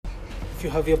If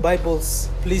you have your Bibles,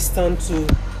 please turn to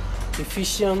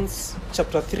Ephesians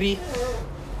chapter 3.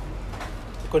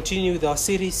 We continue with our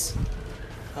series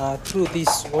through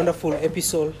this wonderful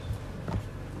episode.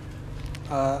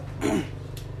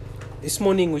 This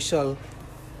morning we shall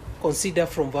consider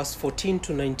from verse 14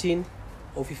 to 19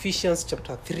 of Ephesians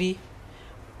chapter 3.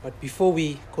 But before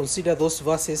we consider those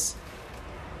verses,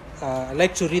 I'd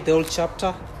like to read the whole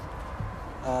chapter,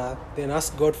 then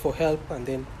ask God for help, and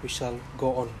then we shall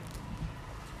go on.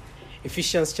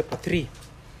 Ephesians chapter 3.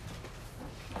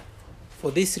 For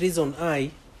this reason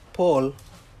I, Paul,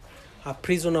 a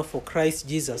prisoner for Christ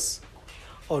Jesus,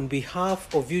 on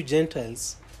behalf of you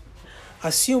Gentiles,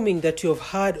 assuming that you have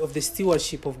heard of the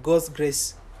stewardship of God's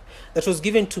grace that was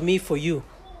given to me for you,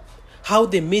 how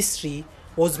the mystery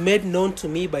was made known to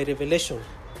me by revelation,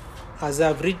 as I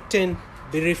have written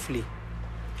briefly.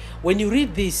 When you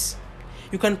read this,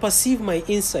 you can perceive my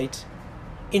insight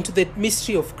into the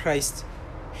mystery of Christ,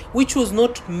 which was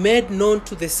not made known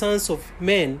to the sons of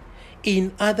men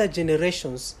in other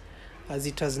generations, as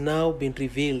it has now been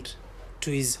revealed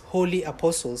to his holy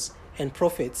apostles and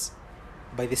prophets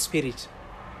by the Spirit.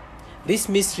 This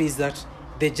mystery is that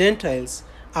the Gentiles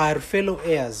are fellow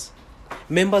heirs,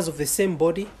 members of the same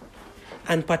body,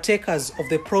 and partakers of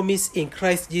the promise in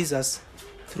Christ Jesus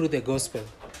through the gospel.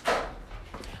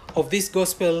 Of this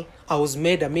gospel I was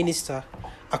made a minister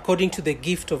according to the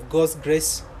gift of God's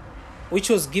grace, which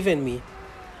was given me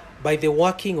by the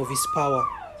working of his power.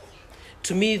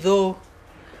 To me, though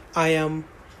I am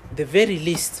the very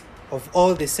least of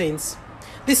all the saints,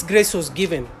 this grace was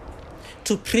given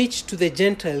to preach to the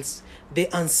Gentiles the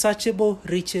unsearchable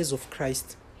riches of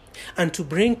Christ, and to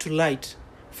bring to light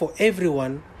for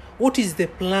everyone what is the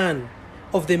plan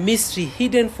of the mystery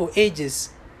hidden for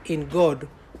ages in God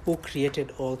who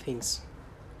created all things,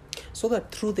 so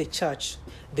that through the church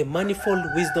the manifold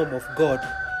wisdom of God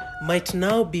might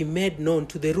now be made known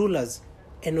to the rulers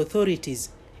and authorities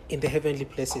in the heavenly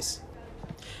places.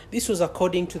 This was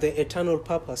according to the eternal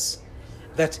purpose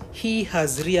that he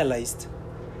has realized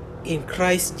in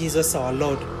Christ Jesus our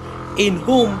Lord, in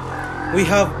whom we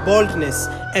have boldness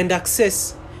and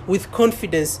access with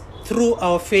confidence through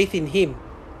our faith in him.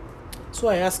 So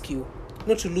I ask you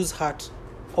not to lose heart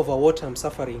over what I'm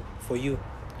suffering for you,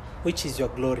 which is your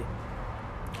glory.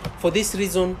 For this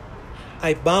reason,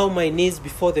 I bow my knees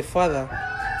before the Father,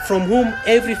 from whom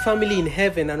every family in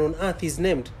heaven and on earth is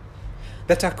named,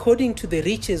 that according to the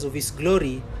riches of his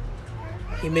glory,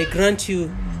 he may grant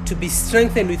you to be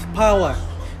strengthened with power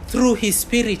through his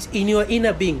Spirit in your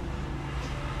inner being,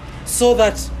 so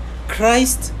that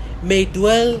Christ may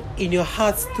dwell in your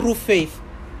hearts through faith,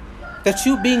 that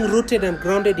you, being rooted and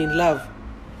grounded in love,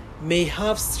 may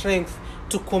have strength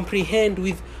to comprehend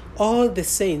with all the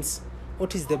saints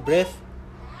what is the breadth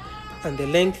and the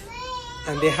length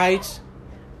and the height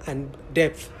and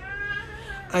depth,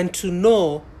 and to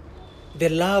know the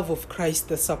love of Christ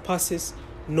that surpasses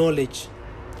knowledge,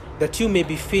 that you may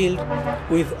be filled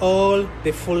with all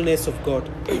the fullness of God.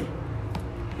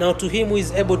 Now to him who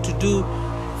is able to do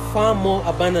far more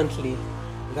abundantly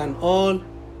than all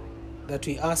that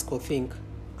we ask or think,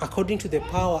 according to the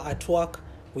power at work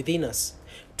within us,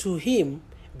 to him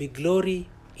be glory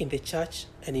in the church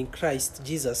and in Christ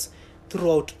Jesus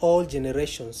throughout all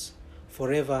generations,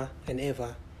 forever and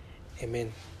ever.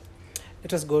 Amen.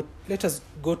 Let us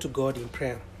go to God in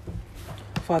prayer.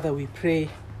 Father, we pray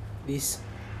this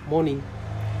morning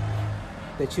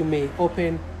that you may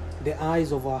open the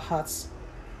eyes of our hearts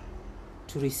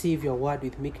to receive your word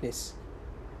with meekness.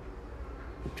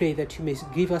 We pray that you may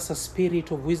give us a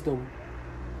spirit of wisdom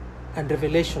and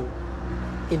revelation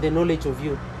in the knowledge of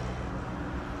you.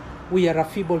 We are a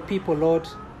feeble people, Lord.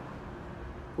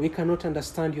 We cannot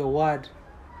understand your word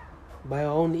by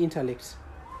our own intellect.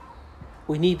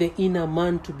 We need the inner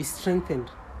man to be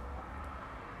strengthened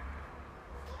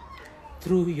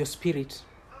through your Spirit.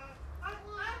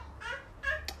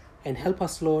 And help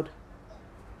us, Lord,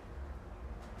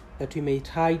 that we may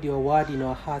hide your word in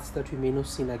our hearts, that we may not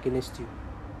sin against you.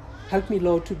 Help me,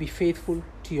 Lord, to be faithful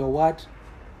to your word,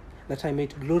 that I may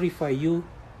glorify you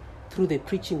through the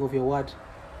preaching of your word,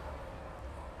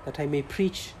 that I may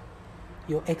preach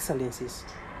your excellencies.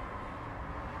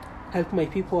 Help my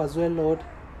people as well, Lord,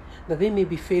 that they may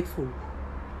be faithful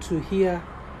to hear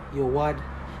your word.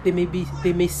 They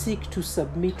may seek to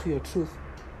submit to your truth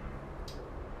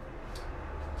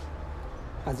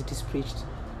as it is preached.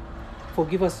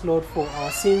 Forgive us, Lord, for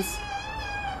our sins.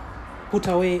 Put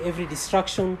away every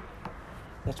distraction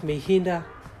that may hinder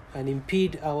and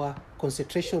impede our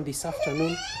concentration this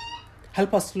afternoon.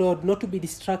 Help us, Lord, not to be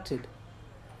distracted,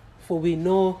 for we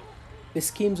know the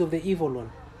schemes of the evil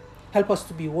one. Help us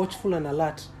to be watchful and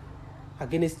alert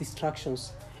against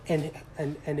distractions, and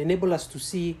enable us to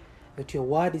see that your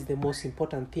word is the most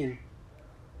important thing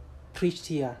preached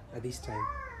here at this time.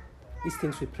 These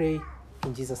things we pray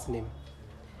in Jesus' name.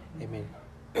 Amen.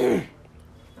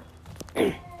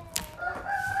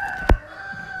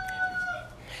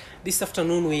 This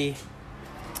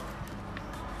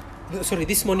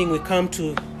morning we come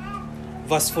to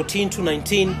verse 14 to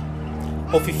 19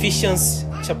 of Ephesians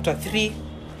chapter 3,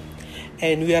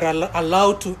 and we are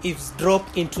allowed to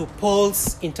eavesdrop into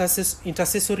Paul's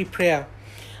intercessory prayer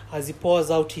as he pours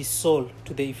out his soul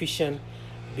to the Ephesian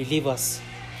believers.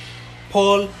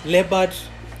 Paul labored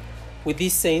with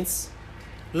these saints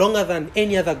longer than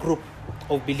any other group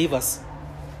of believers.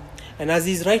 And as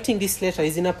he's writing this letter,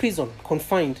 he's in a prison,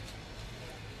 confined.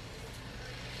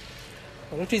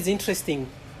 But what is interesting,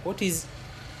 what is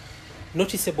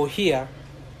noticeable here,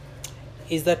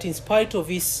 is that in spite of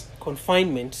his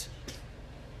confinement,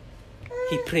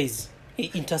 he prays, he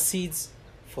intercedes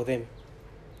for them.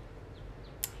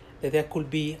 That there could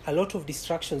be a lot of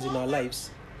distractions in our lives.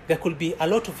 There could be a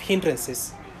lot of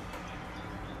hindrances.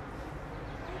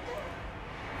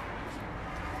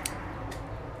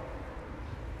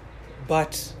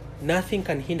 But nothing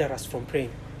can hinder us from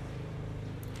praying.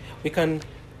 We can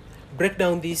break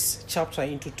down this chapter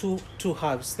into two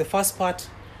halves. The first part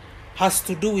has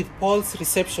to do with Paul's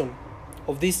reception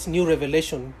of this new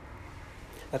revelation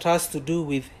that has to do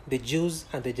with the Jews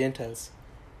and the Gentiles.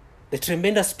 The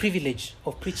tremendous privilege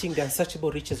of preaching the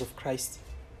unsearchable riches of Christ.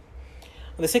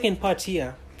 And the second part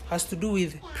here has to do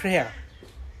with prayer.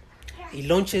 He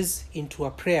launches into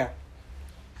a prayer.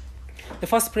 The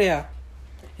first prayer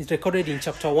is recorded in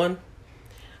chapter 1,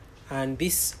 and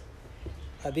this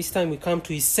time we come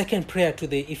to his second prayer to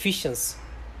the Ephesians.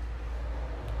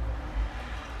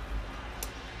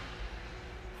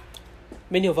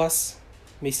 Many of us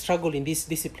may struggle in this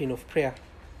discipline of prayer.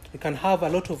 We can have a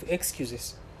lot of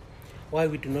excuses why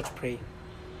we do not pray.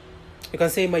 You can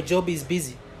say, my job is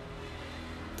busy.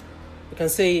 You can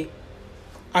say,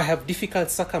 I have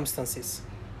difficult circumstances.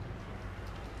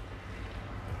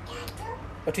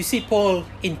 But we see Paul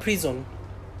in prison,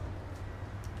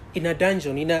 in a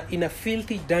dungeon, in a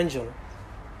filthy dungeon.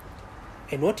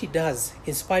 And what he does,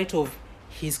 in spite of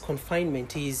his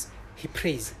confinement, is he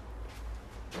prays.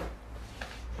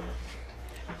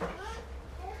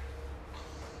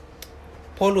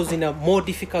 Paul was in a more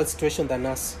difficult situation than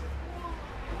us.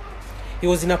 He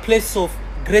was in a place of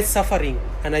great suffering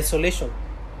and isolation.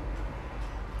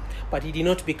 But he did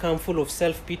not become full of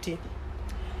self-pity.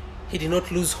 He did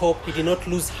not lose hope. He did not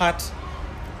lose heart.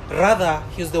 Rather,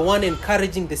 he was the one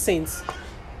encouraging the saints.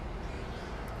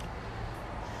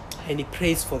 And he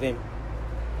prays for them.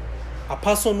 A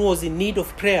person who was in need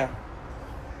of prayer.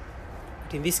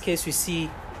 But in this case, we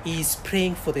see he is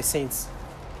praying for the saints.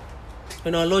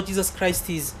 When our Lord Jesus Christ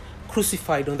is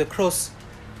crucified on the cross,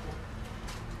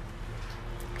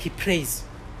 he prays.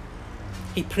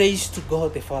 He prays to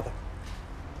God the Father.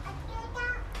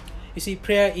 You see,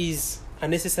 prayer is a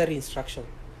necessary instruction.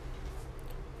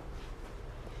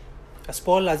 As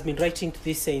Paul has been writing to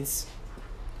these saints,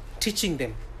 teaching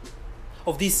them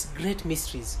of these great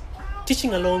mysteries,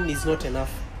 teaching alone is not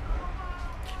enough.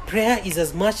 Prayer is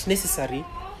as much necessary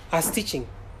as teaching.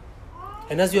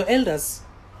 And as your elders,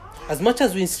 as much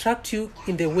as we instruct you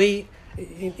in the way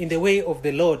of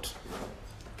the Lord,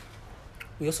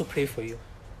 we also pray for you.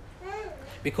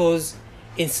 Because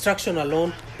instruction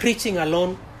alone, preaching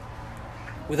alone,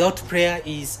 without prayer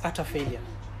is utter failure.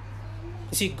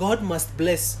 You see, God must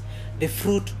bless the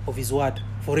fruit of his word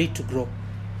for it to grow.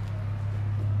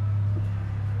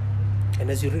 And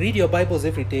as you read your Bibles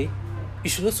every day, you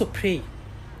should also pray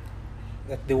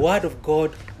that the word of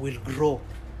God will grow.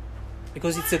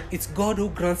 Because it's God who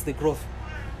grants the growth.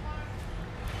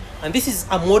 And this is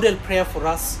a model prayer for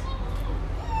us,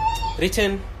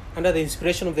 written under the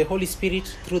inspiration of the Holy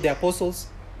Spirit through the apostles.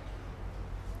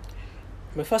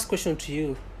 My first question to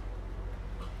you,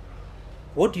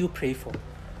 what do you pray for?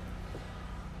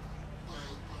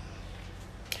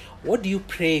 What do you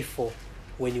pray for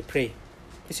when you pray?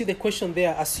 You see, the question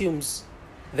there assumes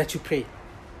that you pray.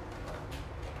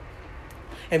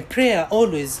 And prayer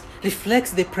always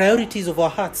reflects the priorities of our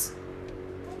hearts.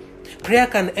 Prayer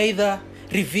can either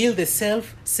reveal the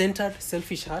self-centered,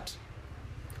 selfish heart.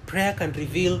 Prayer can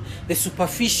reveal the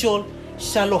superficial,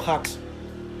 shallow heart.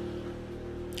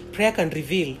 Prayer can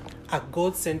reveal a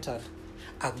God-centered,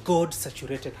 a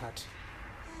God-saturated heart.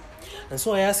 And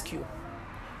so I ask you,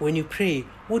 when you pray,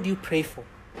 what do you pray for?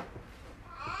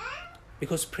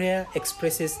 Because prayer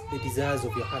expresses the desires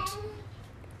of your heart.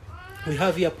 We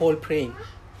have here Paul praying.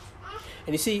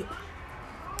 And you see,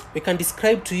 we can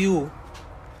describe to you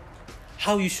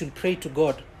how you should pray to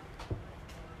God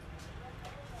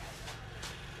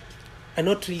and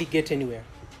not really get anywhere.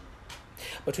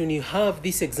 But when you have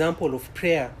this example of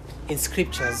prayer in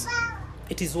scriptures,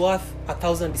 it is worth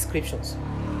 1,000 descriptions.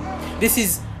 This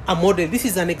is a model, this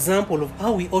is an example of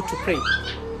how we ought to pray.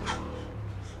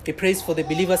 He prays for the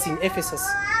believers in Ephesus.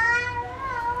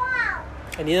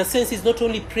 And in a sense, he's not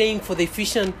only praying for the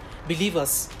Ephesian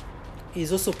believers,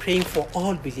 he's also praying for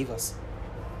all believers.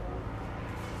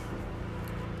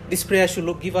 This prayer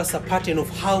should give us a pattern of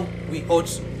how we ought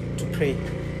to pray.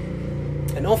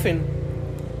 And often,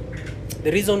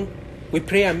 the reason we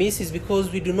pray amiss is because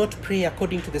we do not pray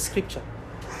according to the scripture.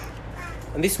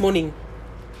 And this morning,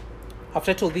 I've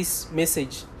titled this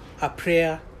message, A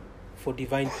Prayer for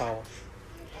Divine Power.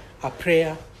 A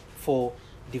prayer for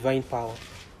divine power.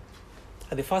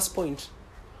 And the first point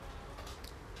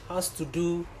has to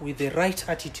do with the right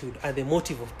attitude and the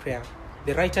motive of prayer.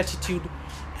 The right attitude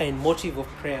and motive of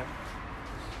prayer.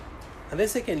 And then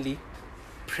secondly,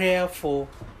 prayer for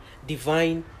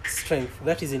divine strength.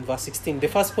 That is in verse 16. The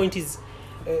first point,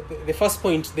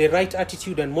 the right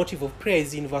attitude and motive of prayer,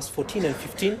 is in verse 14 and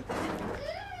 15.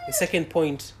 The second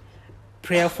point,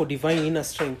 prayer for divine inner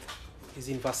strength, is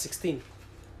in verse 16.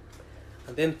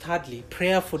 And then thirdly,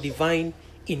 prayer for divine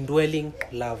indwelling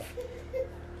love.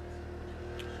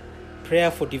 Prayer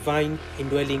for divine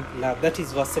indwelling love. That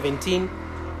is verse 17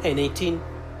 and 18.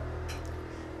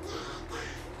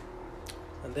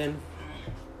 And then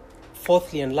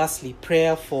fourthly and lastly,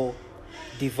 prayer for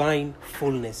divine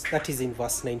fullness. That is in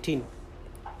verse 19.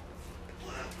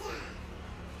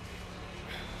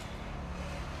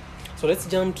 So let's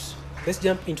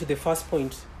jump into the first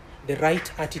point, the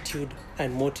right attitude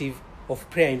and motive of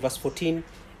prayer, in verse 14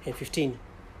 and 15.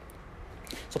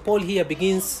 So Paul here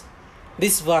begins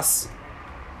this verse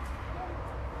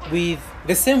with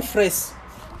the same phrase.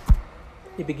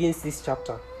 He begins this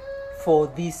chapter, for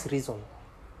this reason.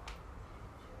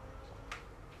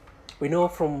 We know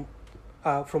from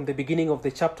the beginning of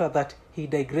the chapter that he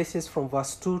digresses from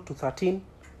verse 2 to 13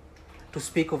 to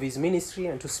speak of his ministry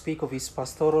and to speak of his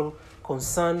pastoral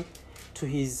concern to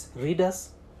his readers.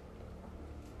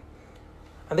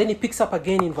 And then he picks up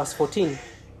again in verse 14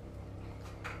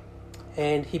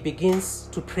 and he begins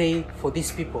to pray for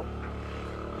these people.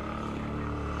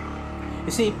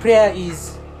 You see, prayer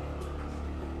is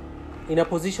in a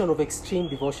position of extreme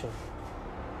devotion.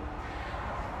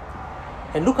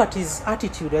 And look at his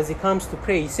attitude as he comes to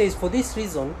pray. He says, for this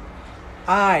reason,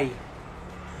 I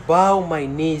bow my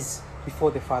knees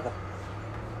before the Father.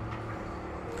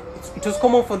 It was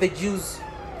common for the Jews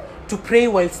to pray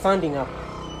while standing up.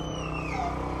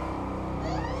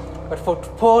 But for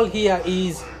Paul here, he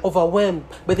is overwhelmed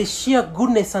by the sheer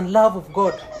goodness and love of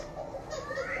God.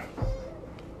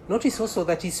 Notice also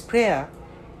that his prayer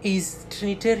is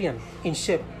Trinitarian in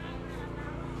shape.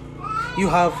 You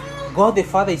have God the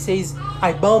Father. He says,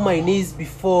 I bow my knees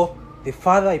before the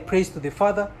Father. I praise to the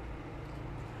Father.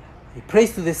 I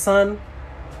praise to the Son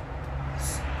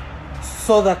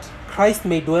so that Christ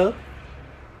may dwell.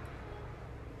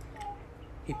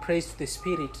 He prays to the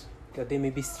Spirit that they may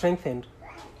be strengthened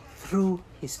through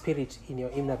His Spirit in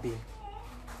your inner being.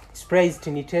 His prayer is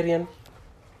Trinitarian.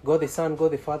 God the Son,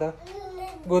 God the Father.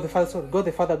 God the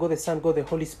Father, God the Son, God the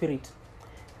Holy Spirit.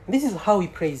 And this is how he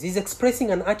prays. He's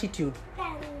expressing an attitude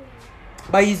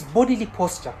by his bodily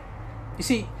posture. You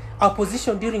see, our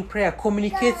position during prayer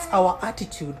communicates our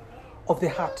attitude of the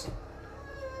heart.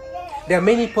 There are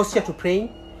many postures to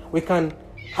praying. We can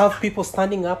have people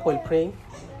standing up while praying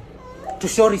to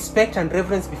show respect and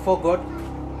reverence before God.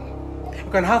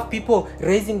 We can have people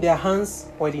raising their hands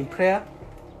while in prayer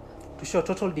to show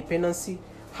total dependency,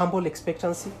 humble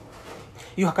expectancy.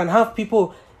 You can have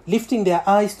people lifting their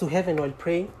eyes to heaven while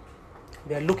praying.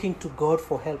 They are looking to God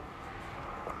for help.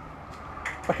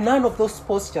 But none of those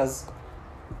postures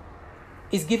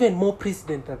is given more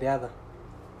precedence than the other.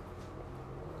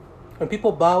 When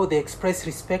people bow, they express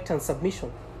respect and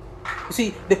submission. You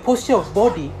see, the posture of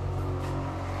body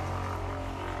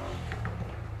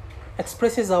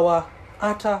expresses our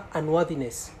utter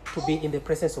unworthiness to be in the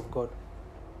presence of God.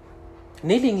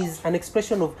 Kneeling is an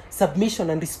expression of submission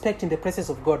and respect in the presence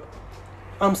of God.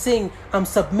 I'm saying, I'm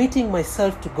submitting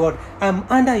myself to God. I'm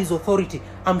under His authority.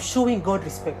 I'm showing God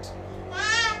respect.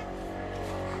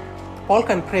 Paul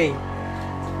can pray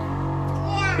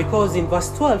because in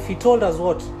verse 12, he told us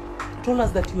what? He told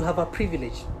us that you have a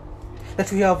privilege,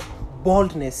 that we have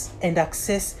boldness and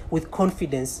access with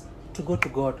confidence to go to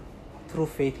God through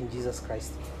faith in Jesus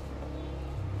Christ.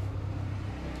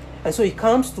 And so he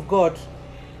comes to God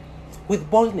with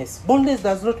boldness. Boldness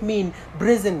does not mean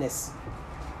brazenness.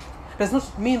 Does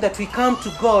not mean that we come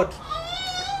to God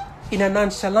in a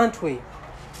nonchalant way.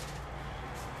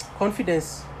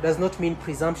 Confidence does not mean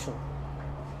presumption.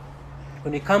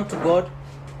 When we come to God,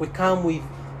 we come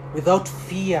without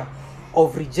fear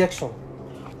of rejection,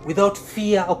 without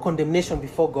fear or condemnation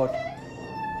before God.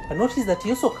 And notice that He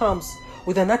also comes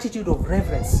with an attitude of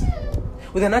reverence,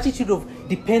 with an attitude of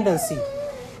dependency,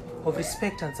 of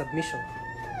respect and submission.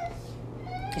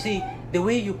 You see, the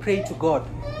way you pray to God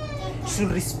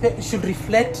should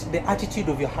reflect the attitude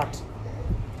of your heart.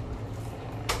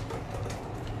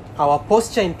 Our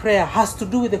posture in prayer has to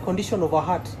do with the condition of our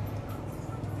heart.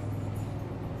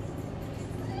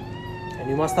 And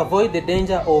you must avoid the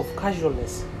danger of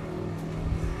casualness.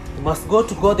 You must go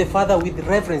to God the Father with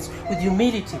reverence, with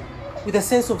humility, with a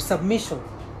sense of submission.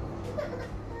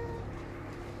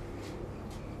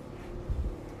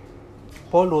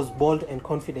 Paul was bold and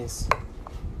confident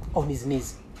on his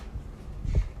knees.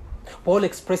 Paul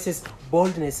expresses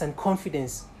boldness and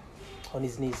confidence on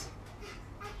his knees.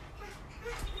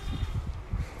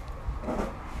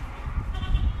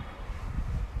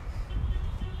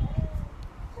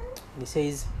 And he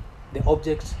says the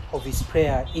object of his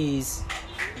prayer is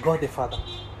God the Father.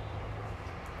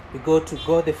 We go to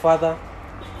God the Father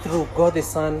through God the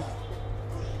Son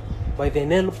by the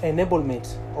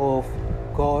enablement of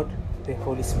God the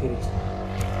Holy Spirit.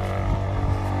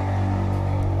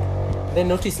 Then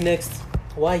notice next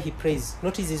why he prays.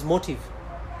 Notice his motive.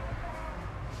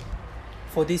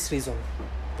 For this reason.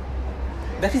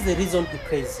 That is the reason he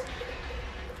prays.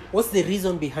 What's the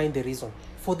reason behind the reason?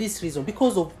 For this reason.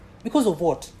 Because of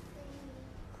what?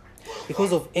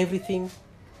 Because of everything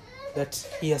that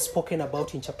he has spoken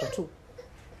about in chapter 2.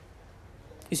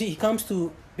 You see, he comes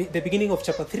to the beginning of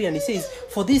chapter 3 and he says,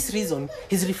 for this reason,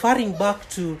 he's referring back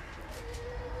to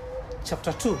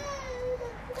chapter 2.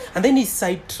 And then he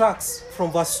sidetracks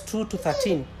from verse 2 to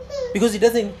 13 because he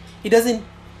doesn't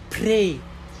pray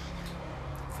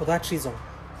for that reason.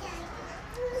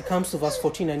 He comes to verse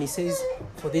 14 and he says,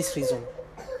 for this reason.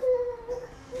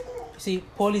 You see,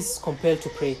 Paul is compelled to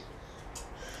pray.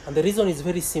 And the reason is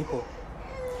very simple.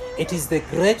 It is the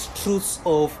great truths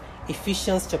of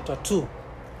Ephesians chapter 2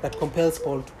 that compels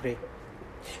Paul to pray.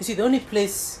 You see, the only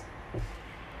place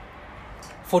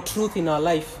for truth in our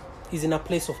life is in a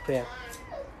place of prayer.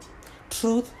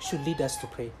 Truth should lead us to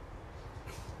pray.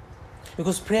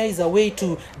 Because prayer is a way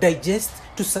to digest,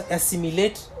 to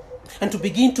assimilate, and to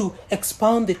begin to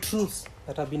expound the truths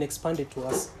that have been expanded to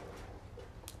us.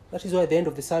 That is why at the end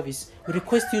of the service, we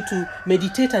request you to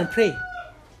meditate and pray,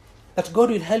 that God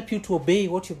will help you to obey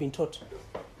what you've been taught.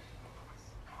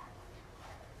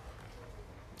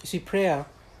 You see, prayer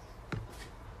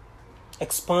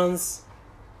expands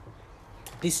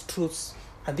these truths,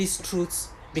 and these truths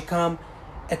become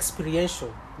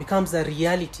experiential, becomes a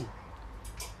reality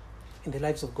in the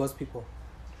lives of God's people.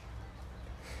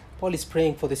 Paul is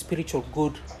praying for the spiritual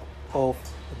good of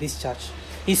this church.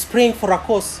 He's praying for a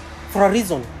cause, for a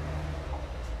reason.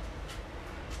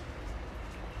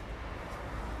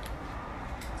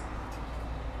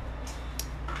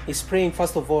 He's praying,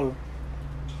 first of all,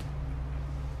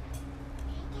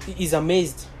 he is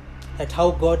amazed at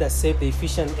how God has saved the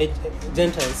Ephesian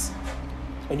Gentiles.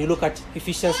 When you look at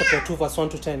Ephesians chapter 2, verse 1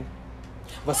 to 10,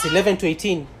 verse 11 to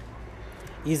 18,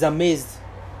 he is amazed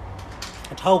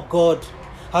at how God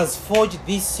has forged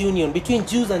this union between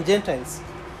Jews and Gentiles.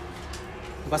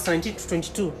 Verse 19 to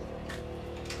 22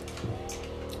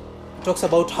 talks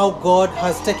about how God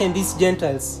has taken these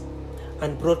Gentiles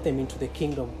and brought them into the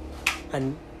kingdom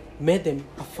and made them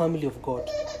a family of God,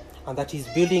 and that he's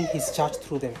building his church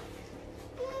through them.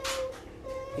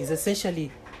 He's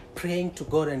essentially praying to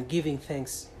God and giving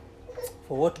thanks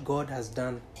for what God has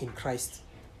done in Christ.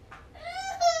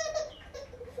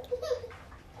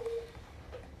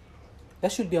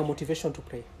 That should be a motivation to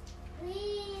pray.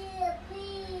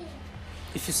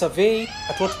 If you survey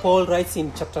at what Paul writes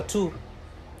in chapter 2,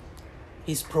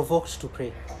 he's provoked to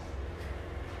pray.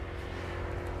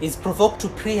 He's provoked to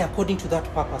pray according to that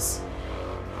purpose,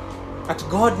 that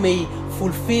God may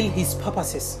fulfill his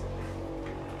purposes.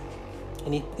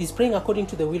 And he's praying according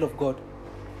to the will of God.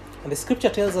 And the scripture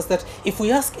tells us that if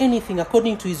we ask anything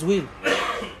according to his will,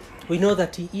 we know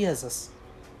that he hears us.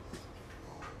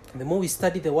 And the more we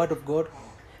study the word of God,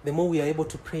 the more we are able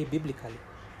to pray biblically.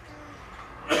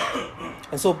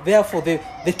 And so therefore the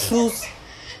truth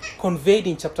conveyed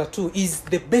in chapter 2 is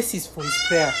the basis for his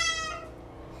prayer.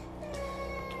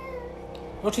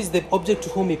 Notice the object to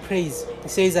whom he prays. He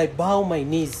says, I bow my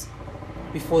knees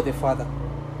before the Father.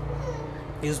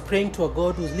 He is praying to a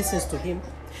God who listens to him.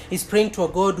 He's praying to a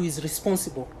God who is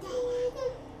responsible.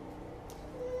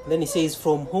 And then he says,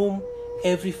 from whom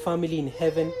every family in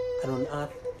heaven and on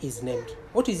earth is named.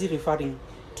 What is he referring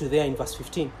to there in verse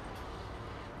 15.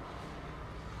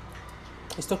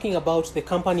 It's talking about the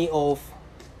company of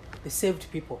the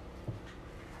saved people.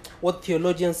 What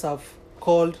theologians have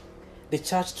called the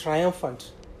church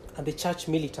triumphant and the church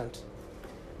militant.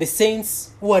 The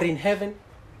saints who are in heaven,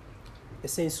 the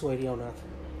saints who are here on earth.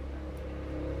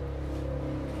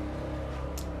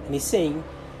 And he's saying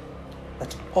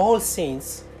that all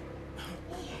saints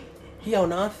here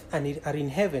on earth and are in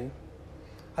heaven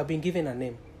have been given a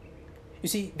name. You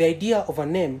see, the idea of a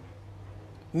name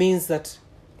means that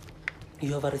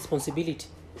you have a responsibility,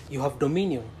 you have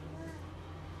dominion.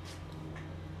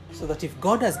 So that if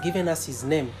God has given us his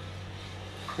name,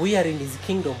 we are in his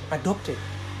kingdom, adopted.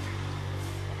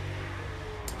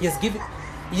 He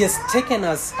has taken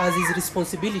us as his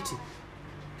responsibility.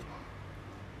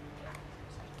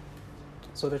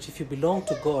 So that if you belong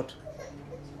to God,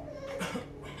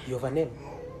 you have a name.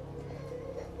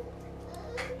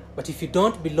 But if you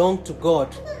don't belong to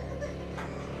God,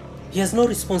 he has no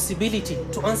responsibility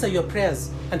to answer your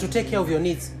prayers and to take care of your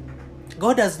needs.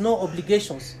 God has no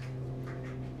obligations.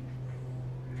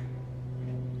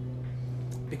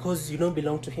 Because you don't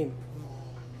belong to him.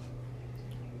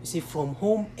 You see, from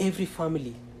whom every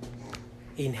family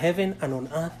in heaven and on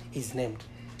earth is named.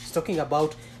 It's talking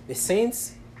about the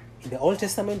saints in the Old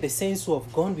Testament, the saints who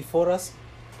have gone before us,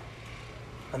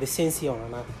 and the saints here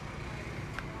on earth.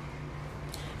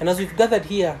 And as we've gathered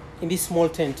here in this small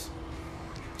tent,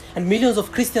 and millions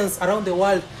of Christians around the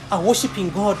world are worshiping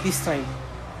God this time,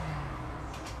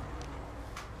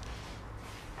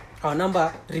 our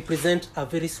number represents a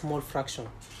very small fraction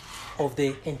of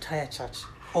the entire church,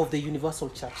 of the universal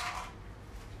church.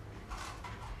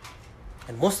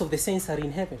 And most of the saints are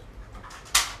in heaven.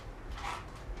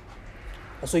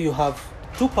 And so you have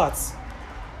two parts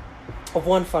of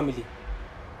one family.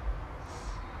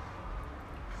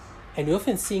 And we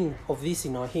often sing of this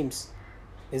in our hymns.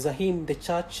 There's a hymn, the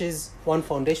church's one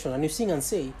foundation, and you sing and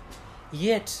say,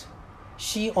 yet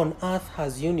she on earth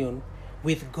has union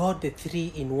with God the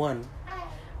three in one,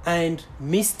 and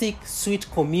mystic sweet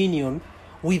communion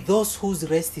with those whose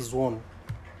rest is won.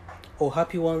 O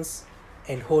happy ones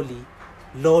and holy,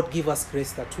 Lord, give us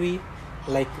grace that we,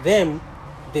 like them,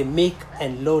 the meek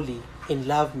and lowly, in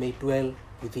love may dwell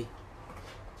with thee.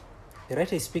 The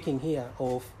writer is speaking here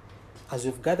of, as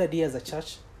we've gathered here as a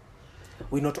church,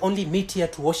 we not only meet here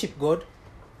to worship God,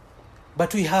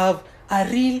 but we have a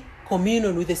real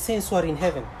communion with the saints who are in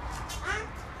heaven.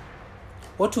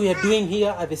 What we are doing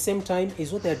here at the same time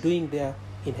is what they are doing there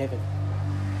in heaven.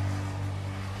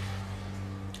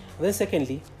 And then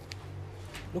secondly,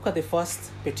 look at the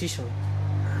first petition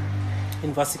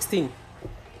in verse 16.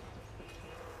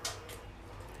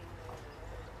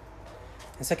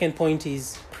 The second point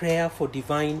is prayer for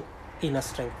divine inner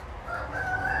strength.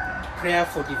 Prayer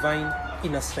for divine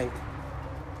inner strength.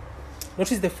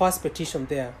 Notice the first petition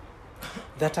there,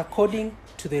 that according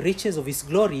to the riches of his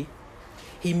glory,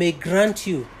 he may grant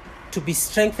you to be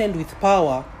strengthened with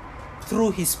power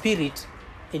through his Spirit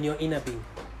in your inner being.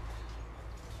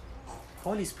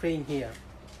 Paul is praying here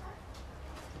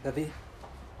that the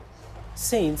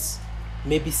saints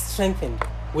may be strengthened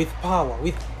with power,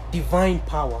 with divine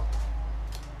power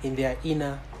in their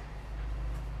inner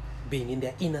being, in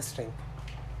their inner strength.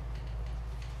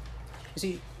 You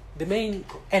see, the main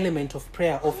element of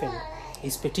prayer often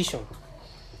is petition.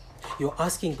 You're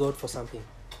asking God for something.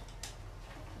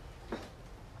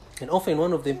 And often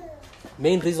one of the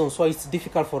main reasons why it's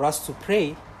difficult for us to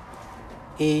pray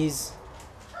is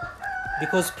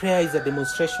because prayer is a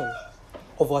demonstration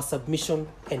of our submission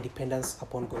and dependence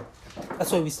upon God.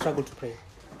 That's why we struggle to pray.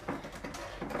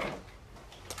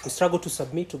 We struggle to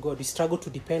submit to God. We struggle to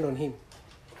depend on him.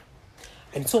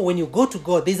 And so when you go to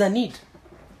God, there's a need.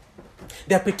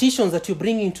 There are petitions that you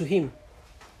bring into him.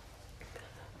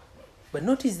 But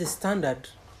notice the standard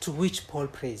to which Paul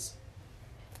prays.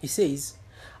 He says,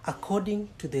 according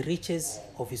to the riches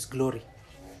of his glory.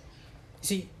 You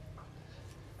see,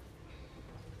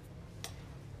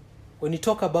 when you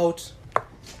talk about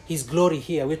his glory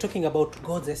here, we're talking about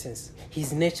God's essence,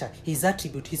 his nature, his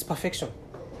attribute, his perfection.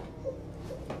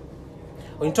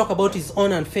 When you talk about his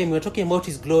honor and fame, we're talking about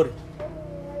his glory.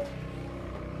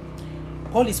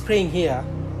 Paul is praying here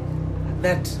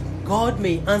that God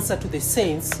may answer to the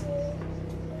saints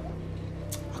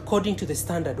according to the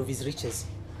standard of his riches.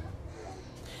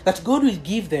 That God will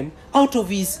give them out of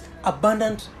his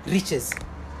abundant riches.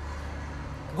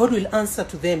 God will answer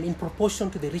to them in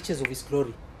proportion to the riches of his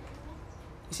glory.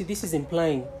 You see, this is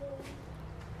implying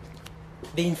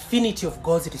the infinity of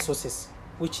God's resources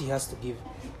which he has to give.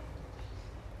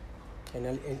 And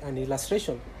an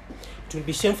illustration, it will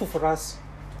be shameful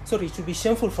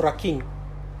for a king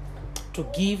to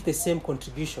give the same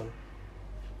contribution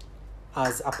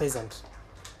as a peasant.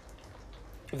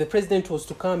 If the president was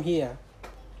to come here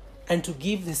and to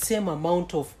give the same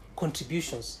amount of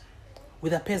contributions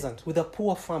with a peasant, with a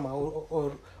poor farmer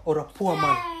or a poor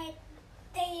man,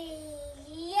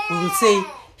 we will say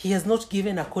he has not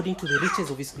given according to the riches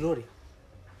of his glory.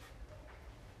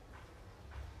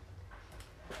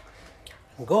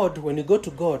 God, when we go to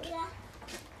God,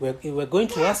 we're going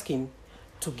to ask him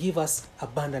to give us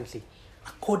abundantly,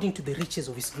 according to the riches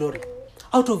of his glory.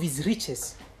 Out of his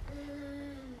riches.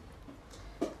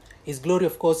 His glory,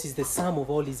 of course, is the sum of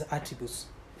all his attributes.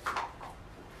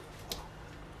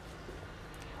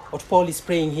 What Paul is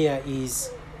praying here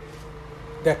is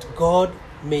that God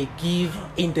may give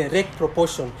in direct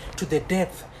proportion to the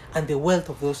depth and the wealth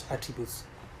of those attributes.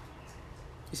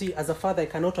 You see, as a father, I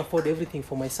cannot afford everything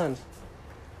for my son.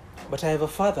 But I have a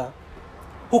father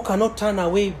who cannot turn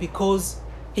away because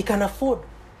he can afford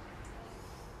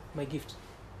my gift.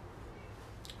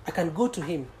 I can go to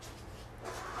him.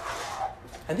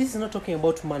 And this is not talking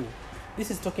about money.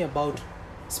 This is talking about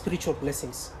spiritual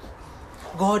blessings.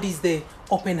 God is the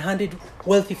open-handed,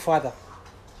 wealthy Father.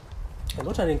 And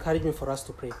what an encouragement for us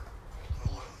to pray.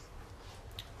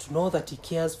 To know that he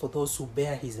cares for those who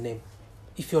bear his name.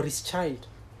 If you're his child,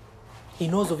 he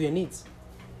knows of your needs.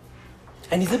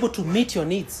 And he's able to meet your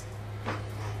needs.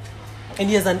 And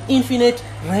he has an infinite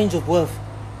range of wealth.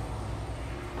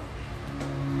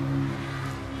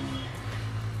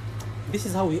 This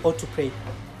is how we ought to pray.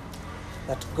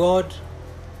 That God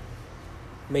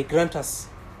may grant us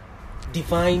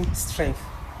divine strength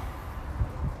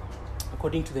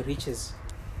according to the riches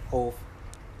of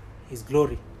his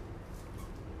glory.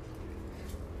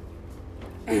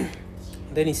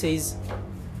 Then he says,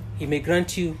 he may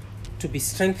grant you to be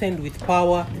strengthened with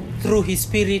power through his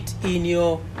Spirit in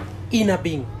your inner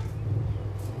being.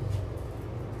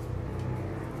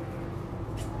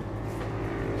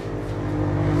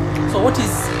 So what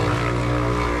is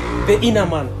the inner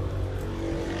man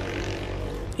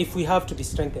if we have to be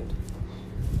strengthened?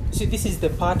 See, this is the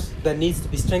part that needs to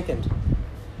be strengthened.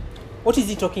 What is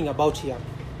he talking about here?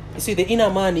 You see, the inner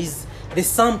man is the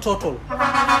sum total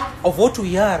of what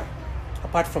we are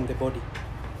apart from the body.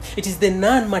 It is the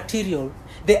non-material,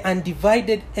 the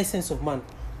undivided essence of man.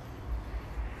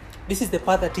 This is the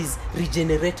part that is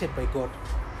regenerated by God.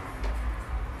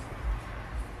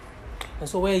 And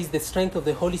so where is the strength of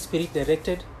the Holy Spirit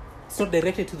directed? It's not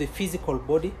directed to the physical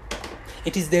body.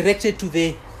 It is directed to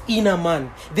the inner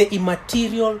man, the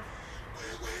immaterial,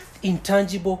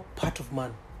 intangible part of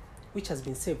man, which has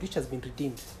been saved, which has been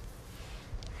redeemed.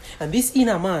 And this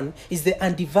inner man is the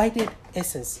undivided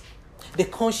essence, the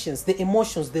conscience, the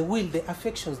emotions, the will, the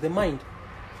affections, the mind.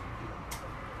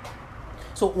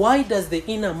 So why does the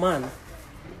inner man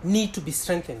need to be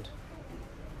strengthened?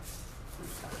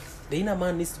 The inner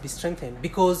man needs to be strengthened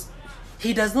because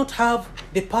he does not have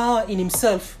the power in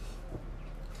himself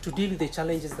to deal with the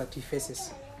challenges that he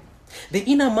faces. The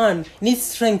inner man needs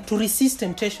strength to resist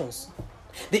temptations.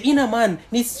 The inner man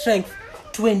needs strength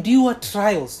to endure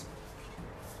trials.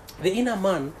 The inner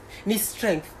man needs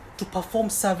strength to perform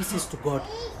services to God.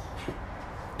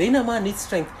 The inner man needs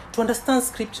strength to understand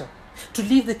Scripture, to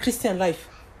live the Christian life.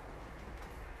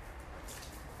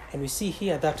 And we see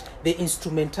here that the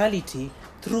instrumentality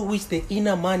through which the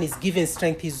inner man is given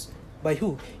strength is by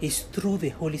who? Is through the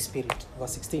Holy Spirit.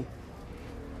 Verse 16.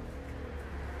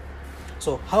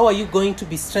 So how are you going to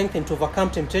be strengthened to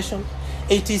overcome temptation?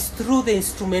 It is through the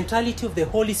instrumentality of the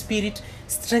Holy Spirit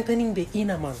strengthening the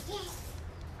inner man.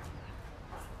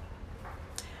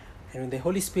 And when the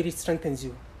Holy Spirit strengthens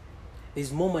you, there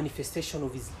is more manifestation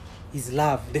of his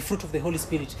love, the fruit of the Holy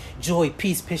Spirit, joy,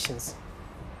 peace, patience.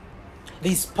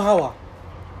 There is power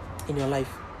in your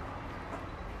life.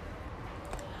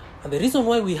 And the reason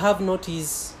why we have not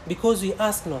is because we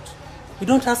ask not. We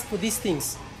don't ask for these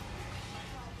things.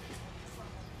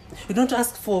 We don't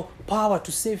ask for power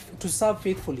to serve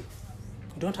faithfully.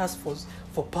 We don't ask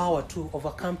for power to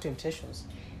overcome temptations.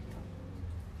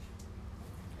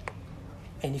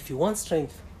 And if you want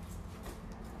strength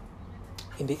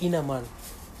in the inner man,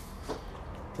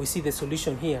 we see the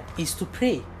solution here is to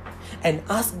pray and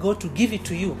ask God to give it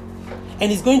to you.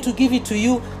 And he's going to give it to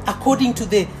you according to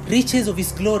the riches of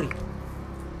his glory,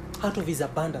 out of his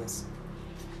abundance.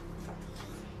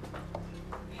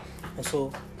 And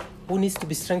so, who needs to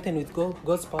be strengthened with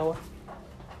God's power?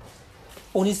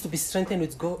 Who needs to be strengthened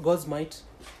with God's might?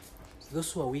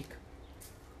 Those who are weak,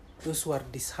 those who are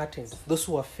disheartened, those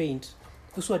who are faint,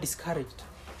 those who are discouraged,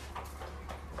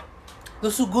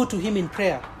 those who go to him in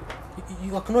prayer.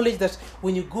 You acknowledge that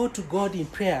when you go to God in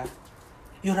prayer,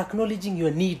 you're acknowledging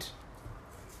your need.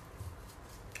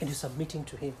 and you're submitting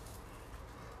to Him.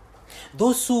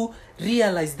 Those who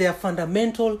realize their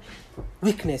fundamental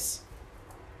weakness.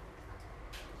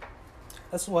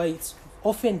 That's why it's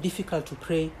often difficult to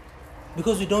pray,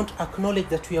 because we don't acknowledge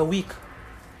that we are weak.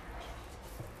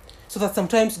 So that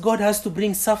sometimes God has to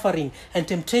bring suffering and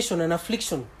temptation and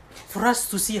affliction for us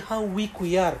to see how weak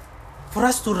we are, for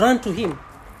us to run to Him.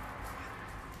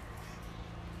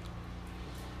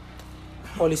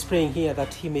 Paul is praying here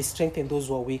that He may strengthen those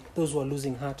who are weak, those who are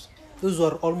losing heart, those who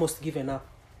are almost given up,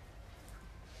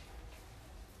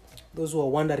 those who are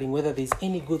wondering whether there is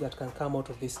any good that can come out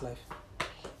of this life.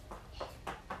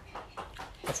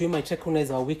 That we might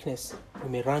recognize our weakness, we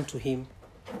may run to Him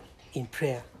in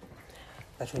prayer.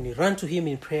 That when we run to Him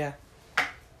in prayer,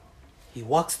 He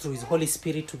works through His Holy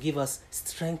Spirit to give us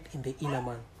strength in the inner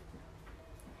man,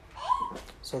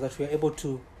 so that we are able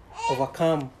to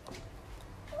overcome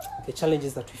the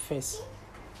challenges that we face.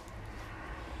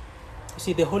 You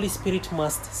see, the Holy Spirit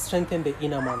must strengthen the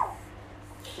inner man.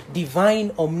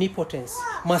 Divine omnipotence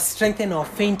must strengthen our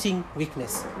fainting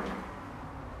weakness.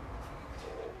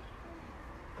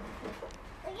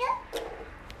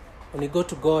 When we go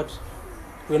to God,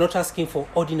 we're not asking for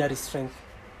ordinary strength.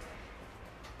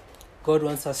 God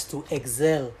wants us to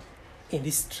excel in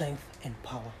this strength and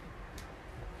power.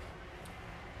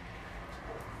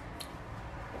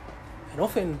 And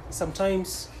often,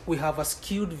 sometimes, we have a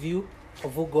skewed view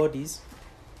of who God is.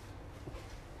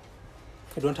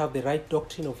 We don't have the right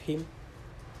doctrine of Him.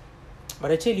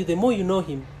 But I tell you, the more you know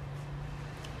Him,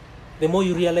 the more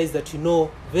you realize that you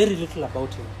know very little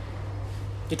about Him.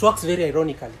 It works very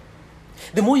ironically.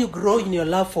 The more you grow in your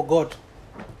love for God,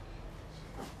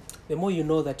 the more you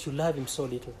know that you love Him so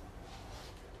little.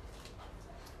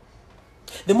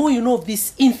 The more you know of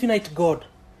this infinite God,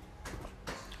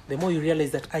 the more you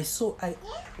realize that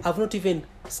I've not even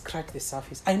scratched the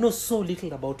surface. I know so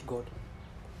little about God.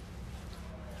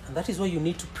 And that is why you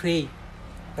need to pray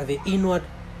that the inward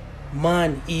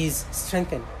man is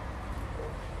strengthened.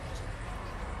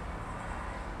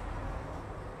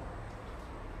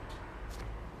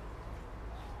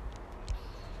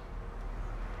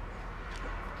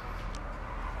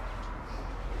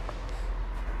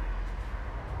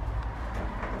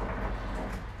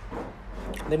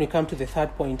 Then we come to the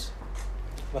third point,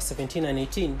 verse 17 and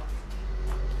 18.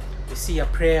 We see a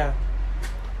prayer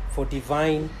for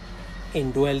divine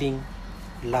indwelling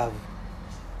love.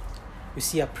 We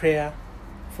see a prayer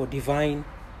for divine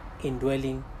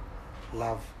indwelling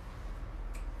love.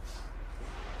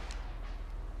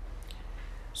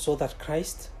 So that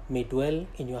Christ may dwell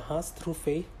in your hearts through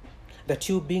faith, that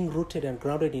you, being rooted and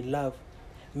grounded in love,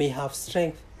 may have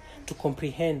strength to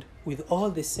comprehend with all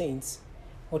the saints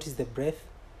what is the breadth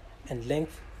and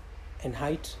length and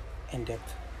height and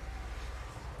depth.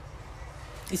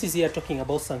 This is here talking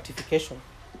about sanctification.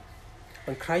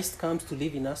 When Christ comes to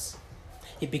live in us,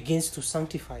 He begins to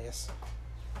sanctify us.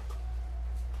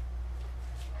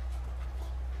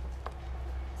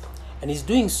 And He's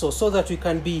doing so that we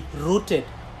can be rooted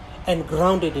and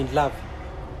grounded in love.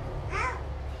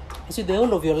 You see, the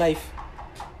whole of your life,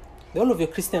 the whole of your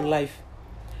Christian life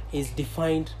is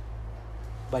defined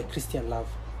by Christian love.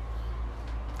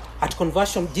 At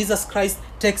conversion, Jesus Christ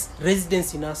takes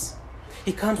residence in us.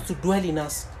 He comes to dwell in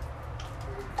us.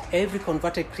 Every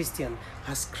converted Christian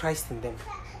has Christ in them.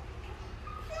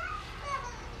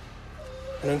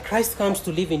 And when Christ comes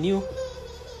to live in you,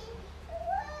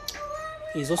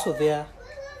 He is also there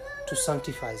to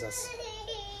sanctify us,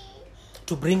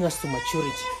 to bring us to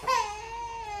maturity.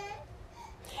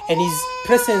 And His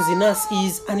presence in us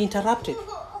is uninterrupted.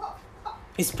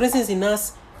 His presence in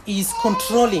us is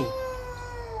controlling.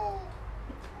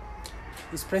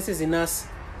 His presence in us,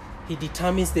 He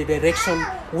determines the direction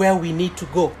where we need to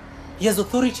go. He has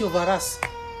authority over us.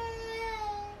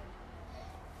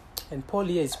 And Paul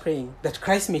here is praying that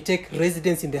Christ may take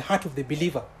residence in the heart of the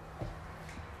believer.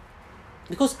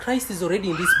 Because Christ is already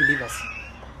in these believers.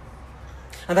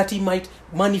 And that He might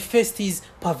manifest His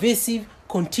pervasive,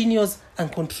 continuous, and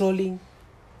controlling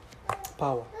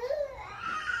power.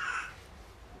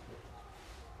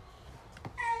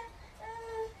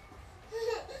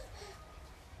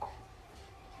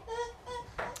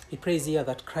 He prays here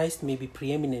that Christ may be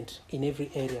preeminent in every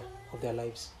area of their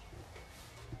lives.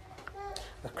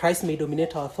 That Christ may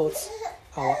dominate our thoughts,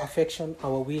 our affection,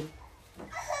 our will.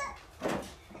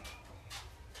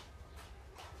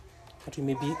 That we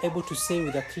may be able to say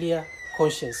with a clear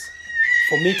conscience,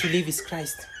 for me to live is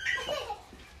Christ.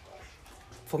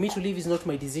 For me to live is not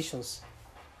my decisions.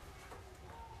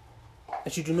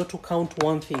 That you do not count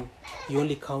one thing, you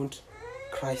only count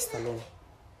Christ alone.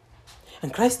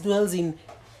 And Christ dwells in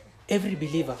every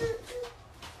believer.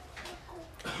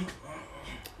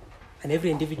 and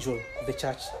every individual of the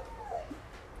church.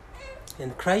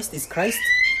 And Christ,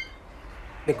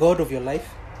 the God of your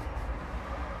life?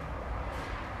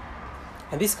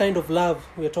 And this kind of love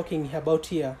we are talking about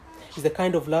here is the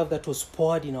kind of love that was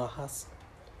poured in our hearts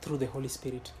through the Holy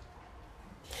Spirit.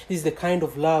 This is the kind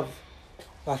of love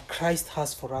that Christ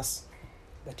has for us,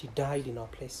 that he died in our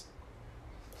place,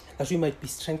 that we might be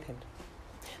strengthened,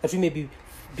 that we may be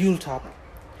built up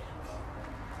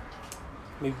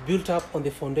on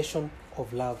the foundation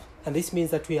of love. And this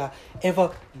means that we are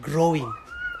ever growing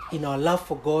in our love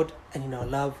for God and in our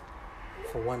love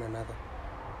for one another.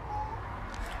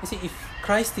 You see, if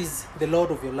Christ is the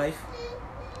Lord of your life,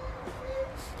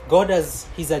 God has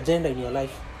his agenda in your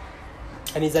life.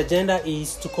 And his agenda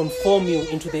is to conform you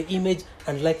into the image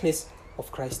and likeness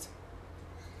of Christ.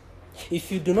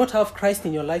 If you do not have Christ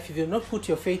in your life, if you do not put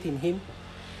your faith in him,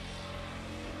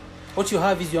 what you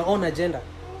have is your own agenda.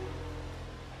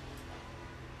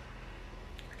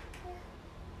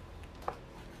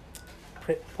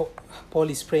 Paul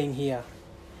is praying here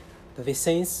that the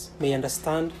saints may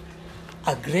understand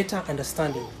a greater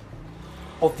understanding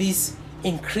of this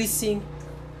increasing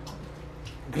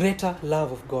greater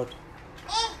love of God.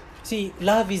 See,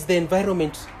 love is the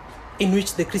environment in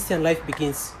which the Christian life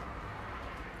begins.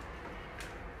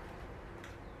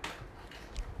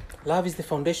 Love is the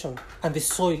foundation and the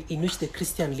soil in which the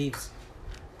Christian lives.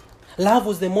 Love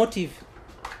was the motive,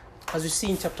 as you see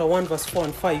in chapter 1, verse 4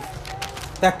 and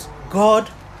 5, that God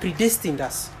predestined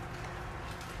us.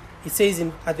 It says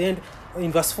at the end,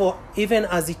 in verse 4, even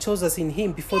as he chose us in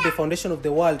him before the foundation of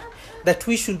the world, that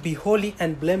we should be holy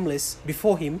and blameless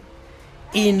before him.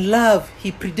 In love,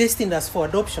 he predestined us for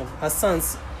adoption as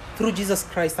sons through Jesus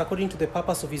Christ according to the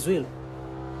purpose of his will.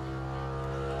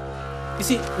 You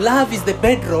see, love is the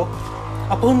bedrock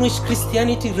upon which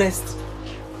Christianity rests.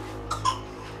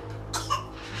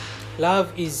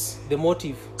 Love is the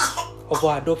motive of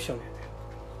our adoption.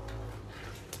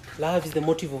 Love is the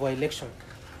motive of our election.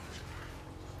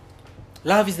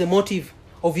 Love is the motive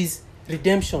of his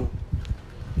redemption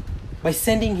by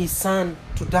sending his son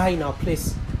to die in our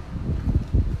place.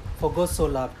 For God so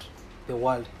loved the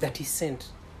world that he sent.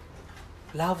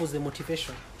 Love was the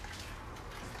motivation.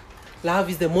 Love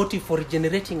is the motive for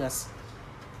regenerating us.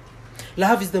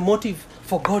 Love is the motive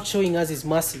for God showing us his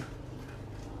mercy.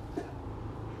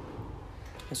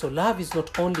 And so love is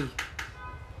not only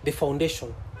the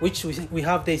foundation, which we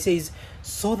have there, says,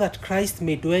 so that Christ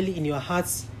may dwell in your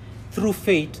hearts through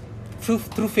faith,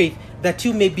 that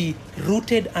you may be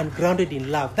rooted and grounded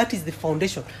in love. That is the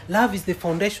foundation. Love is the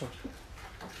foundation.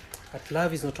 But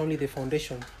love is not only the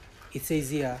foundation. It says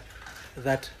here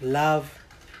that love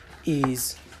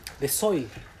is the soil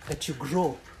that you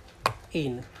grow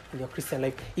in your Christian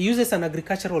life. He uses an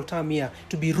agricultural term here,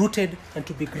 to be rooted and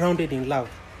to be grounded in love.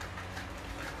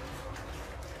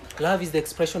 Love is the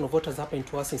expression of what has happened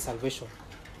to us in salvation.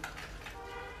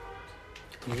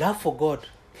 Love for God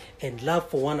and love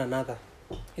for one another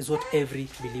is what every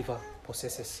believer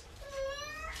possesses.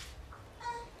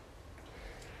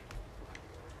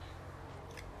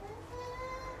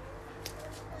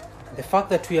 The fact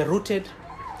that we are rooted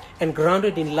and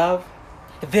grounded in love,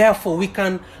 therefore we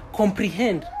can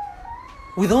comprehend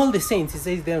with all the saints, it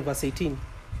says there in verse 18,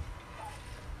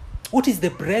 what is the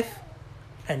breadth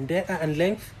and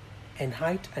length and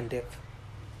height and depth.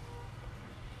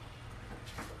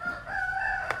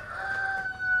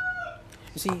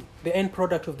 You see, the end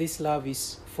product of this love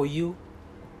is for you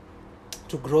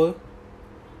to grow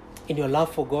in your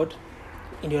love for God,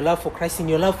 in your love for Christ, in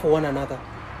your love for one another.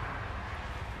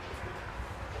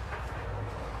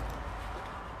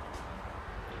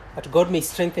 That God may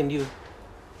strengthen you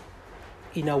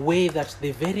in a way that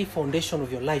the very foundation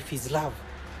of your life is love.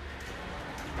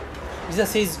 Jesus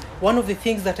says one of the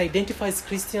things that identifies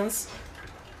Christians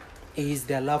is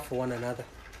their love for one another.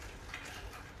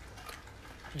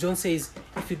 John says,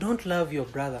 if you don't love your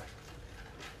brother,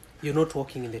 you're not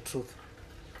walking in the truth.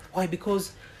 Why?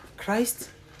 Because Christ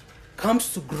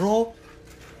comes to grow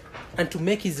and to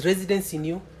make his residence in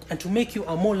you and to make you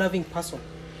a more loving person.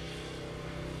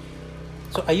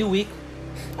 So are you weak?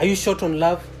 Are you short on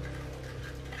love?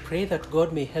 Pray that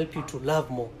God may help you to love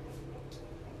more.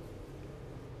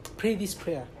 Pray this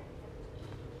prayer.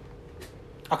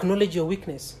 Acknowledge your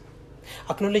weakness.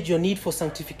 Acknowledge your need for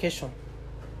sanctification.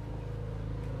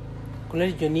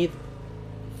 Acknowledge your need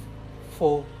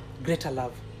for greater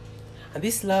love. And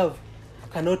this love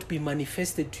cannot be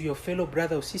manifested to your fellow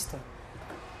brother or sister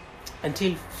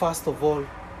until, first of all,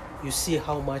 you see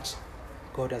how much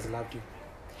God has loved you.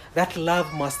 That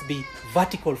love must be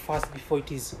vertical first before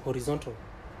it is horizontal.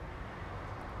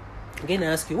 Again, I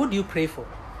ask you, what do you pray for?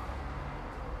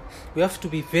 we have to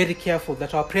be very careful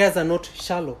that our prayers are not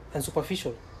shallow and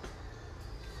superficial.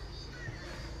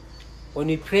 When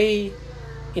we pray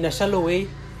in a shallow way,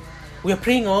 we are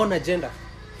praying our own agenda.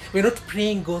 We're not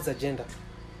praying God's agenda.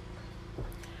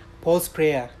 Paul's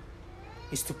prayer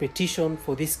is to petition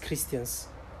for these Christians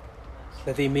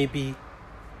that they may be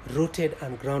rooted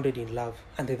and grounded in love,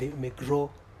 and that they may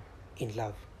grow in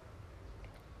love.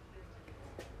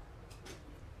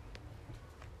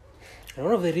 And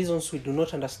one of the reasons we do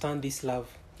not understand this love,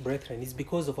 brethren, is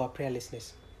because of our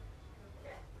prayerlessness.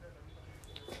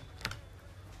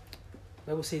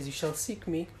 The Bible says, you shall seek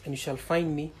me and you shall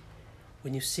find me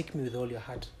when you seek me with all your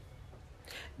heart.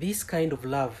 This kind of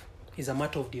love is a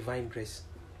matter of divine grace.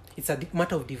 It's a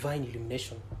matter of divine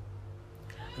illumination.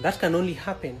 And that can only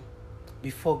happen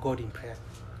before God in prayer.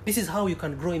 This is how you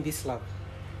can grow in this love.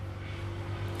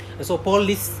 And so Paul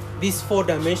lists these 4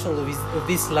 dimensions of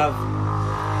this love.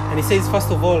 And he says, first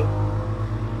of all,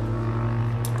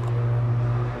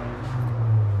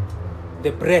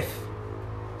 the breadth.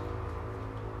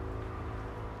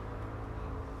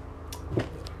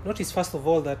 Notice first of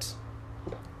all that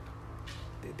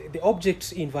the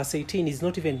object in verse 18 is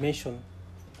not even mentioned.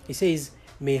 He says,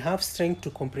 may have strength to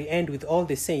comprehend with all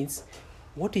the saints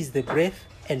what is the breadth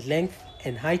and length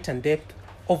and height and depth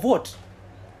of what?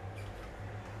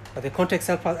 But the context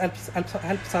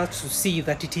helps us to see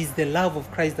that it is the love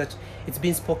of Christ that it's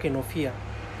been spoken of here.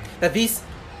 That this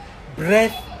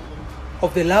breadth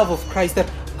of the love of Christ,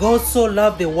 that God so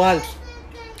loved the world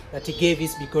that he gave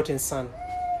his begotten Son.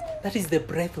 That is the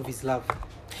breadth of his love.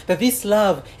 That this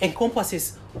love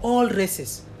encompasses all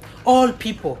races, all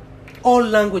people, all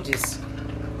languages.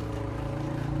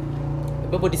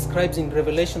 The Bible describes in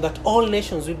Revelation that all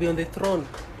nations will be on the throne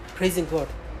praising God.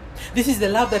 This is the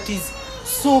love that is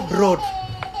so broad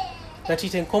that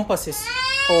it encompasses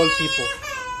all people.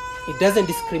 It doesn't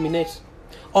discriminate.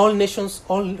 All nations,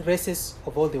 all races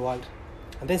of all the world.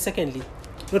 And then secondly,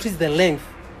 notice the length.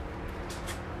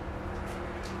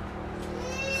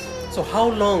 So how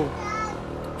long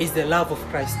is the love of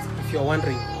Christ, if you're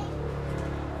wondering?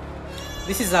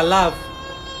 This is a love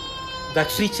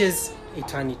that reaches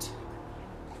eternity.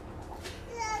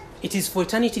 It is for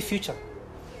eternity future.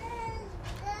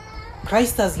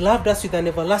 Christ has loved us with an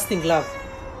everlasting love.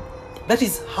 That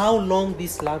is how long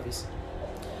this love is.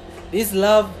 This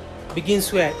love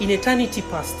begins where? In eternity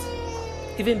past.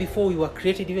 Even before we were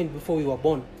created, even before we were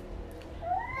born.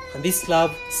 And this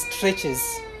love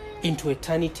stretches into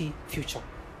eternity future.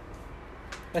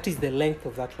 That is the length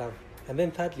of that love. And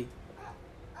then thirdly,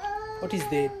 what is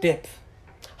the depth?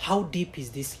 How deep is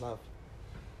this love?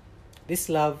 This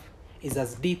love is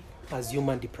as deep as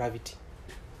human depravity.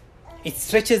 It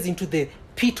stretches into the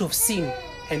pit of sin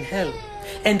and hell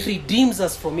and redeems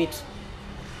us from it.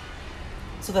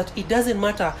 So that it doesn't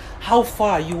matter how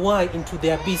far you are into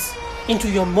the abyss, into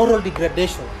your moral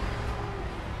degradation.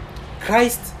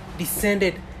 Christ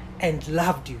descended and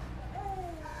loved you.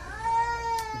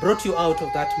 Brought you out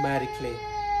of that miry clay.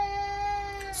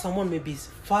 Someone may be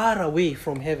far away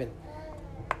from heaven,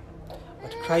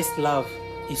 but Christ's love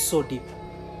is so deep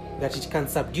that it can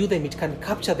subdue them, it can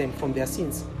capture them from their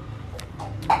sins.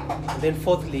 And then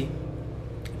fourthly,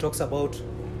 it talks about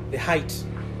the height.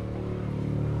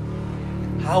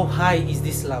 How high is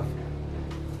this love?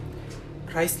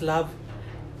 Christ's love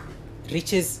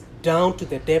reaches down to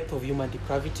the depth of human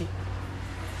depravity.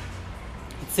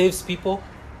 It saves people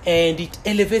and it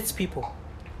elevates people.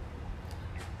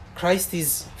 Christ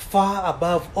is far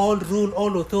above all rule,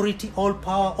 all authority, all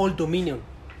power, all dominion,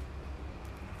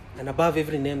 and above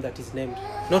every name that is named,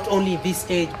 not only in this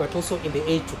age but also in the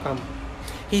age to come.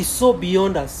 He is so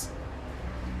beyond us.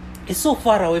 He's so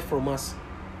far away from us.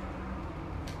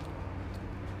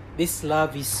 This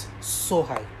love is so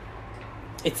high.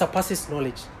 It surpasses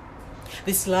knowledge.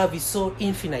 This love is so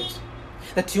infinite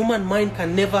that human mind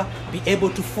can never be able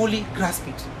to fully grasp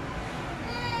it.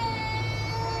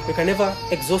 We can never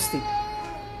exhaust it.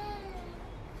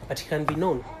 But it can be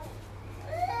known.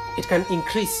 It can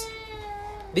increase.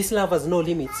 This love has no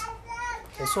limits.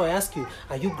 And so I ask you,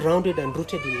 are you grounded and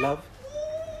rooted in love?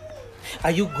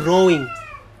 Are you growing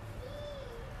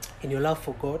in your love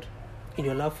for God? In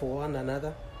your love for one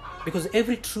another? Because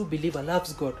every true believer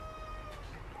loves God.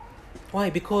 Why?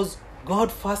 Because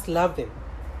God first loved them.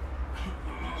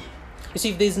 You see,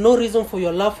 if there is no reason for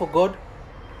your love for God,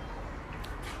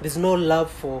 there's no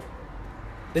love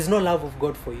of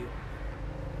God for you.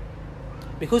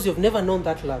 Because you've never known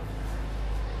that love.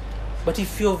 But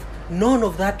if you've known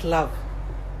of that love,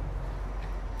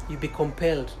 you'll be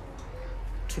compelled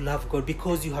to love God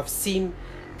because you have seen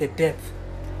the depth,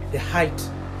 the height,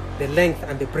 the length,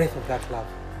 and the breadth of that love.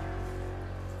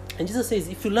 And Jesus says,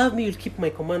 if you love me, you'll keep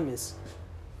my commandments.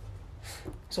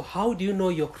 So how do you know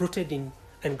you're rooted in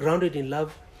and grounded in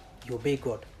love? You obey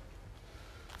God.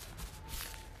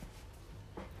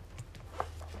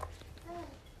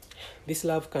 This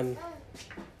love can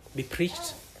be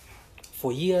preached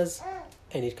for years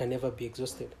and it can never be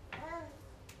exhausted.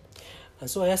 And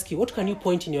so I ask you, what can you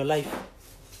point in your life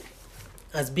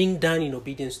as being done in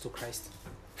obedience to Christ?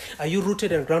 Are you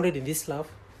rooted and grounded in this love?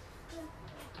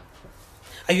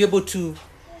 Are you able to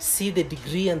see the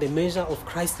degree and the measure of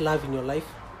Christ's love in your life?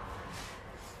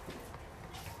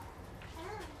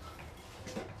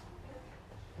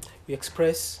 We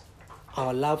express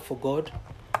our love for God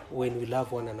when we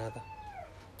love one another,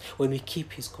 when we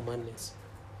keep His commandments.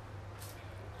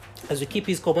 As we keep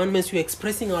His commandments, we're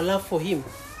expressing our love for Him,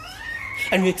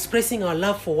 and we're expressing our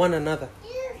love for one another.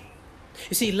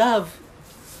 You see, love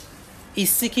is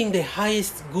seeking the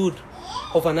highest good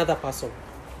of another person.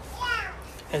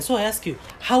 And so I ask you,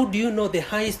 how do you know the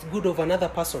highest good of another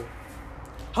person?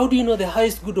 How do you know the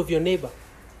highest good of your neighbor?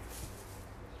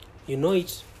 You know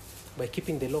it by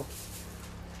keeping the law.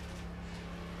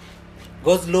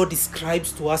 God's law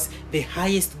describes to us the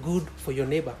highest good for your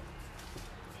neighbor.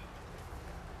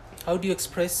 How do you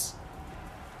express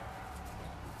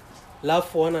love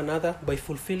for one another? By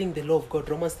fulfilling the law of God,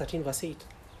 Romans 13 verse 8.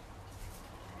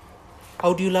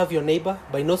 How do you love your neighbor?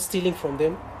 By not stealing from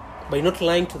them, by not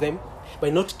lying to them, by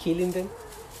not killing them,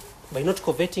 by not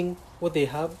coveting what they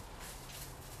have.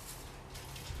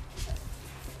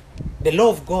 The law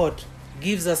of God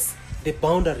gives us the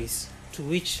boundaries to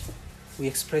which we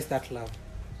express that love.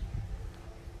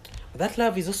 That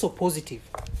love is also positive.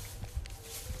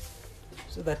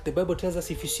 So that the Bible tells us,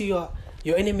 if you see your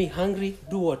enemy hungry,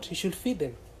 do what? You should feed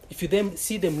them. If you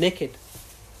see them naked,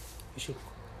 you should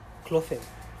clothe them.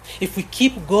 If we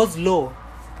keep God's law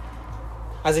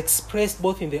as expressed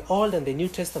both in the Old and the New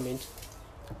Testament,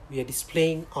 we are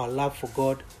displaying our love for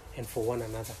God and for one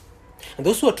another. And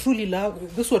those who are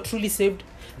truly saved,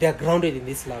 they are grounded in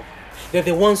this love. They're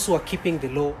the ones who are keeping the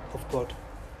law of God.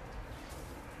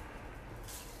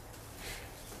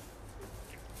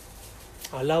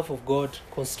 Our love of God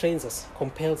constrains us,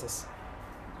 compels us.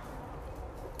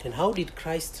 And how did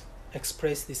Christ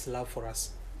express this love for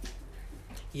us?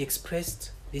 He expressed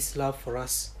this love for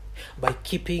us by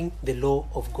keeping the law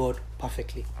of God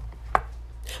perfectly,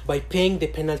 by paying the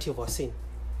penalty of our sin.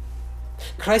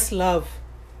 Christ's love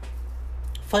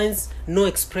finds no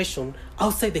expression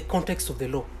outside the context of the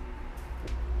law.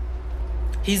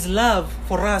 His love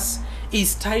for us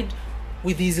is tied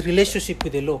with His relationship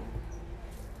with the law.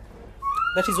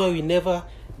 That is why we never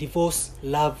divorce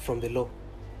love from the law.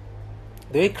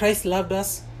 The way Christ loved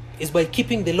us is by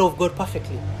keeping the law of God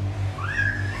perfectly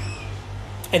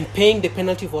and paying the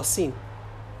penalty of our sin,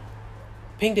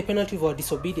 paying the penalty of our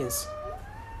disobedience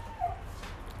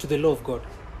to the law of God.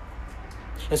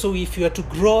 And so if you are to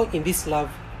grow in this love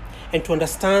and to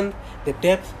understand the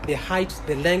depth, the height,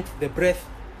 the length, the breadth,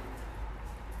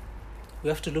 we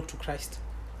have to look to Christ.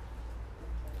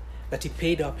 That He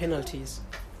paid our penalties,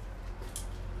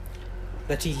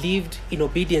 that He lived in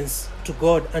obedience to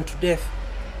God unto death,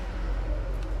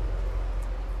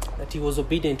 that He was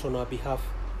obedient on our behalf.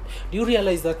 Do you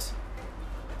realize that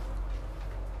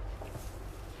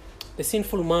the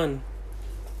sinful man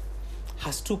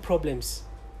has two problems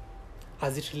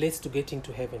as it relates to getting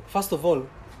to heaven? First of all,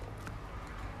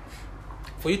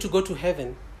 for you to go to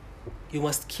heaven, you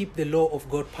must keep the law of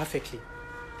God perfectly.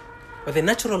 But the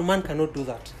natural man cannot do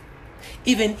that.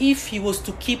 Even if he was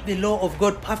to keep the law of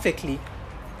God perfectly,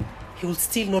 he will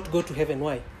still not go to heaven.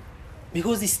 Why?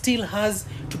 Because he still has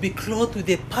to be clothed with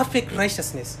the perfect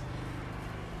righteousness.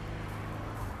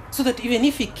 So that even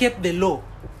if he kept the law,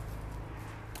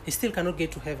 he still cannot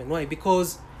get to heaven. Why?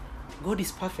 Because God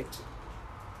is perfect.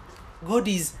 God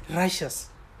is righteous.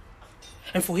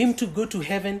 And for him to go to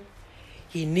heaven,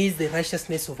 he needs the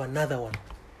righteousness of another one,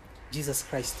 Jesus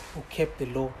Christ, who kept the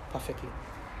law perfectly.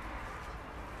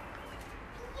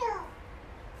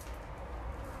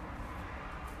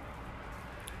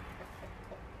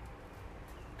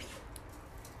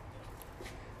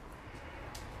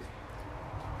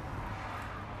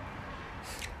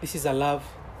 This is a love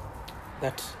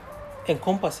that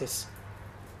encompasses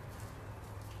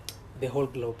the whole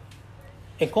globe,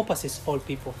 encompasses all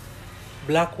people,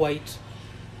 black, white,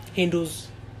 Hindus,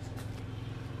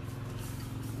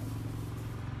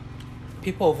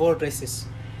 people of all races.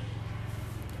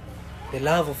 The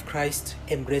love of Christ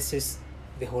embraces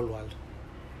the whole world.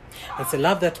 It's a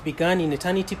love that began in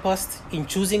eternity past in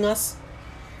choosing us.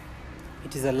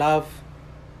 It is a love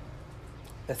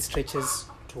that stretches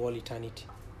to all eternity.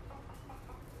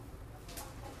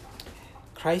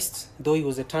 Christ, though he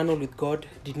was eternal with God,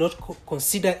 did not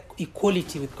consider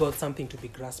equality with God something to be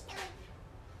grasped.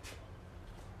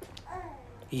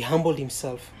 He humbled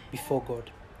himself before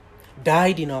God,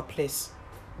 died in our place.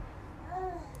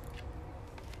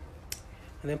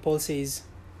 And then Paul says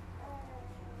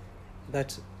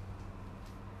that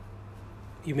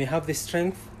you may have the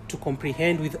strength to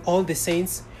comprehend with all the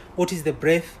saints what is the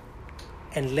breadth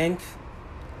and length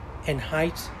and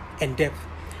height and depth.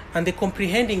 And the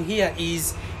comprehending here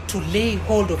is to lay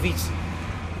hold of it.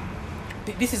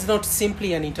 This is not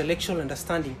simply an intellectual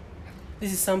understanding.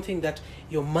 This is something that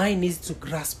your mind needs to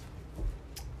grasp.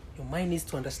 Your mind needs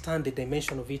to understand the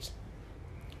dimension of it.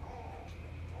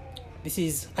 This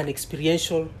is an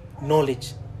experiential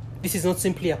knowledge. This is not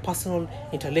simply a personal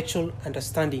intellectual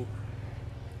understanding.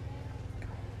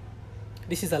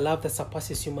 This is a love that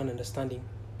surpasses human understanding,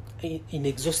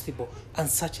 inexhaustible,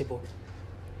 unsearchable.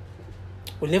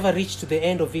 We'll never reach to the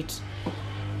end of it,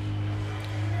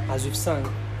 as we've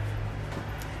sung,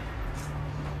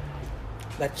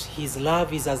 that his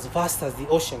love is as vast as the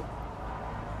ocean.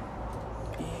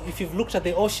 If you've looked at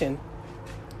the ocean,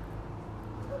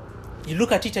 you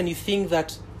look at it and you think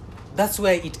that that's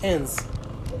where it ends.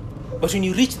 But when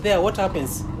you reach there, what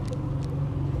happens?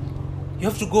 You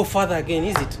have to go further again,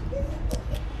 is it?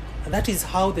 And that is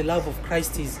how the love of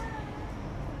Christ is.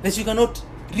 That you cannot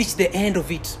reach the end of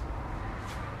it.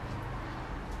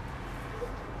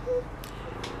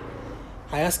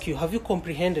 I ask you, have you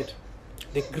comprehended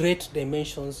the great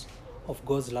dimensions of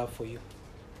God's love for you?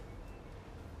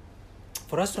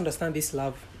 For us to understand this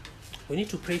love, we need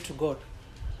to pray to God.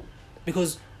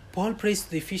 Because Paul prays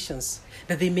to the Ephesians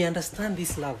that they may understand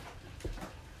this love.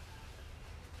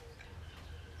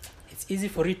 It's easy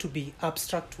for it to be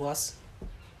abstract to us,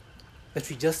 that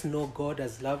we just know God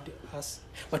has loved us,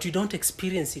 but we don't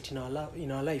experience it in our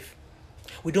life.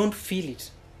 We don't feel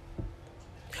it.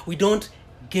 We don't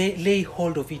lay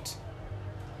hold of it.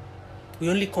 We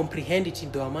only comprehend it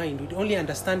in our mind. We only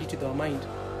understand it with our mind.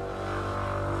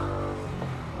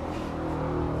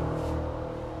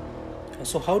 And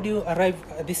so how do you arrive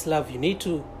at this love? You need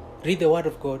to read the Word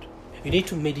of God. You need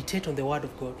to meditate on the Word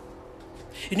of God.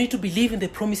 You need to believe in the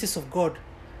promises of God,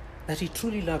 that He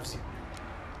truly loves you.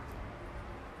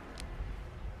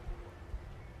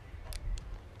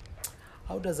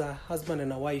 How does a husband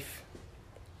and a wife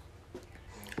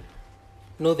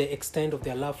know the extent of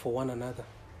their love for one another?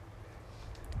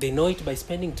 They know it by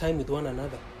spending time with one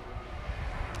another.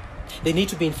 They need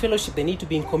to be in fellowship. They need to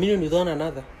be in communion with one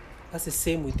another. That's the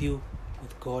same with you,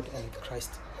 with God and with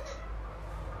Christ.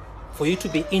 For you to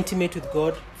be intimate with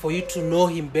God, for you to know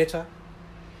Him better,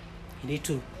 you need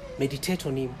to meditate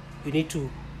on Him. You need to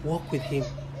walk with Him.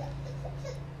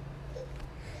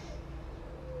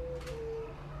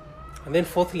 And then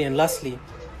fourthly and lastly,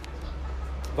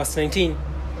 verse 19.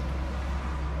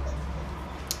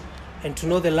 And to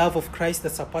know the love of Christ that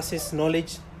surpasses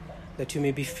knowledge, that you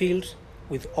may be filled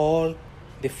with all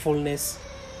the fullness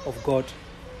of God.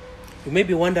 You may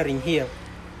be wondering here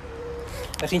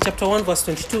that in chapter 1, verse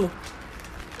 22,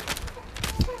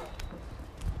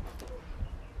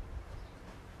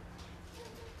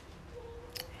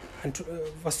 and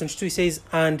verse 22 it says,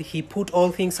 and He put all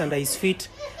things under His feet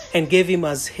and gave Him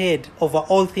as head over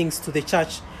all things to the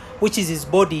church, which is His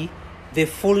body, the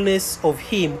fullness of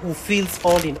Him who fills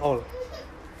all in all.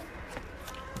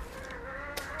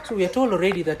 So we are told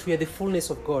already that we are the fullness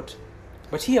of God.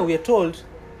 But here we are told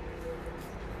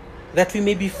that we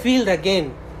may be filled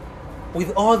again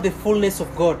with all the fullness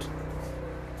of God.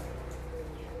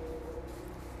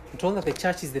 We're told that the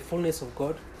church is the fullness of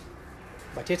God.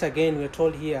 But yet again we are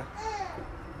told here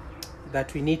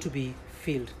that we need to be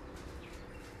filled.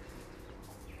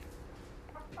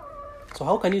 So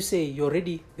how can you say you're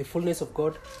already the fullness of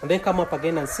God and then come up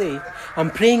again and say, I'm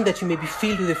praying that you may be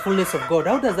filled with the fullness of God?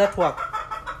 How does that work?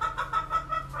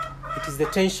 It is the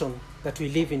tension that we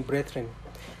live in, brethren.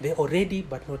 They're already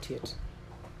but not yet.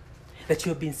 That you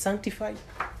have been sanctified,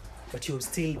 but you're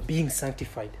still being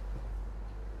sanctified.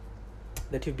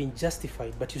 That you've been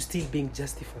justified, but you're still being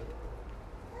justified.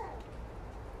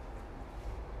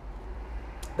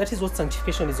 That is what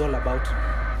sanctification is all about.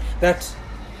 That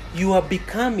you are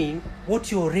becoming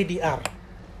what you already are.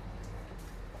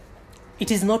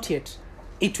 It is not yet.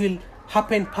 It will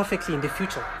happen perfectly in the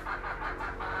future.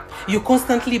 You're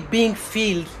constantly being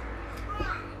filled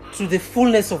to the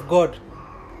fullness of God,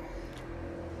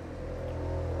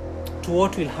 to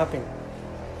what will happen.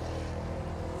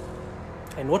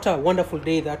 And what a wonderful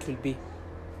day that will be.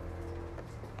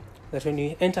 That when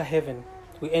we enter heaven,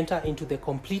 we enter into the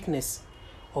completeness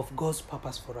of God's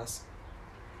purpose for us.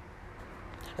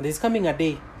 And there's coming a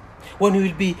day when we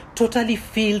will be totally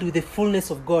filled with the fullness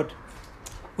of God.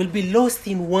 We'll be lost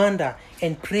in wonder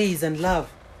and praise and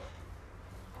love.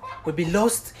 We'll be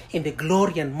lost in the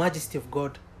glory and majesty of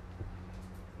God.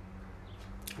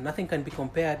 Nothing can be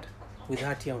compared with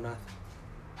that here on earth.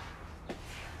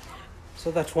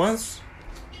 So that once,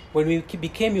 when we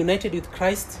became united with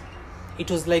Christ, it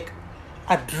was like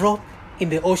a drop in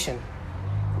the ocean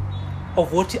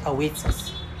of what awaits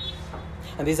us.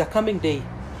 And there's a coming day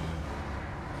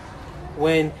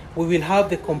when we will have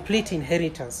the complete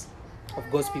inheritance of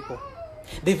God's people.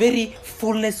 The very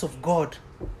fullness of God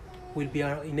will be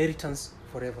our inheritance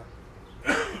forever.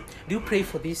 Do you pray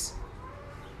for this?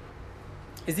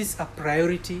 Is this a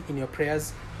priority in your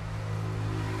prayers?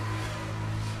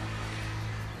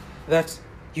 That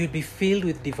you'll be filled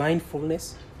with divine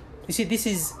fullness? You see, this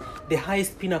is the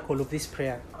highest pinnacle of this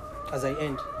prayer as I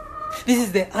end. This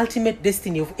is the ultimate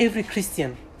destiny of every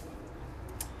Christian.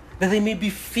 That they may be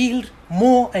filled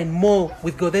more and more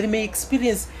with God. That they may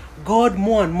experience God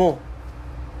more and more.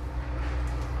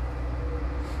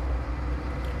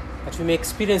 That we may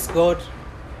experience God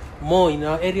more in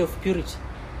our area of purity.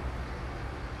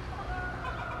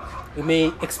 We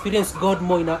may experience God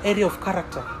more in our area of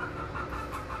character.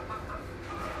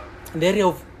 In the area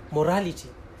of morality.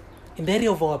 In the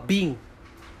area of our being.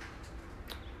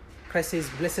 Christ says,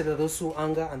 blessed are those who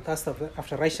hunger and thirst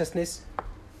after righteousness.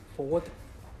 For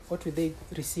what will they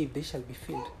receive? They shall be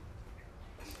filled.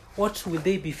 What will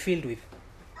they be filled with?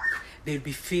 They will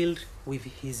be filled with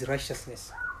his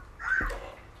righteousness.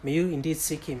 May you indeed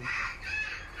seek him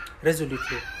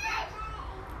resolutely.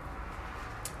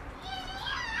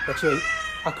 That you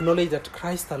acknowledge that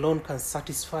Christ alone can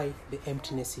satisfy the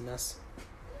emptiness in us.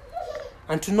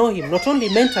 And to know him, not only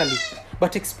mentally,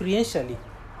 but experientially.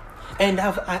 And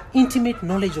have an intimate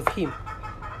knowledge of him.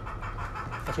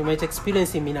 That we might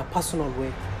experience him in a personal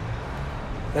way.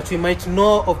 That we might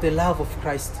know of the love of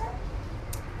Christ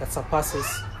that surpasses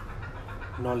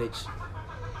knowledge.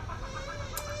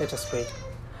 Let us pray.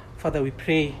 Father, we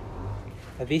pray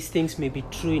that these things may be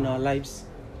true in our lives.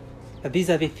 That these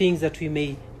are the things that we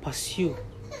may pursue.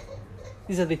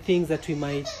 These are the things that we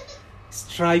might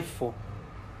strive for.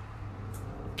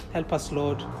 Help us,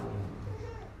 Lord,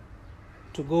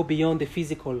 to go beyond the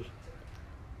physical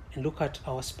and look at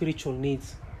our spiritual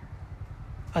needs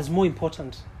as more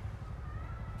important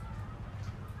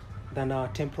than our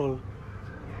temporal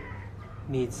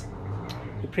needs.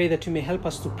 We pray that you may help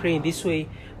us to pray in this way.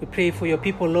 We pray for your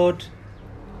people, Lord,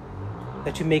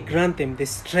 that you may grant them the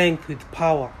strength with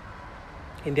power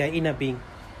in their inner being,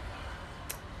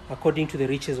 according to the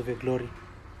riches of your glory.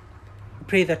 We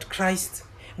pray that Christ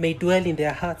may dwell in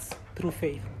their hearts through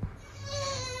faith,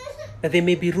 that they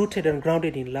may be rooted and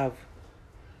grounded in love,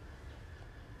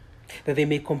 that they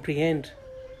may comprehend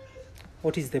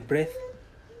what is the breadth,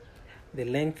 the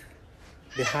length,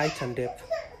 the height and depth,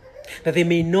 that they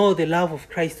may know the love of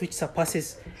Christ which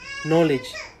surpasses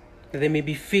knowledge, that they may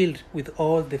be filled with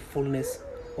all the fullness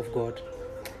of God.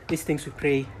 These things we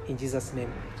pray in Jesus'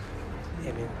 name.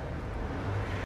 Amen.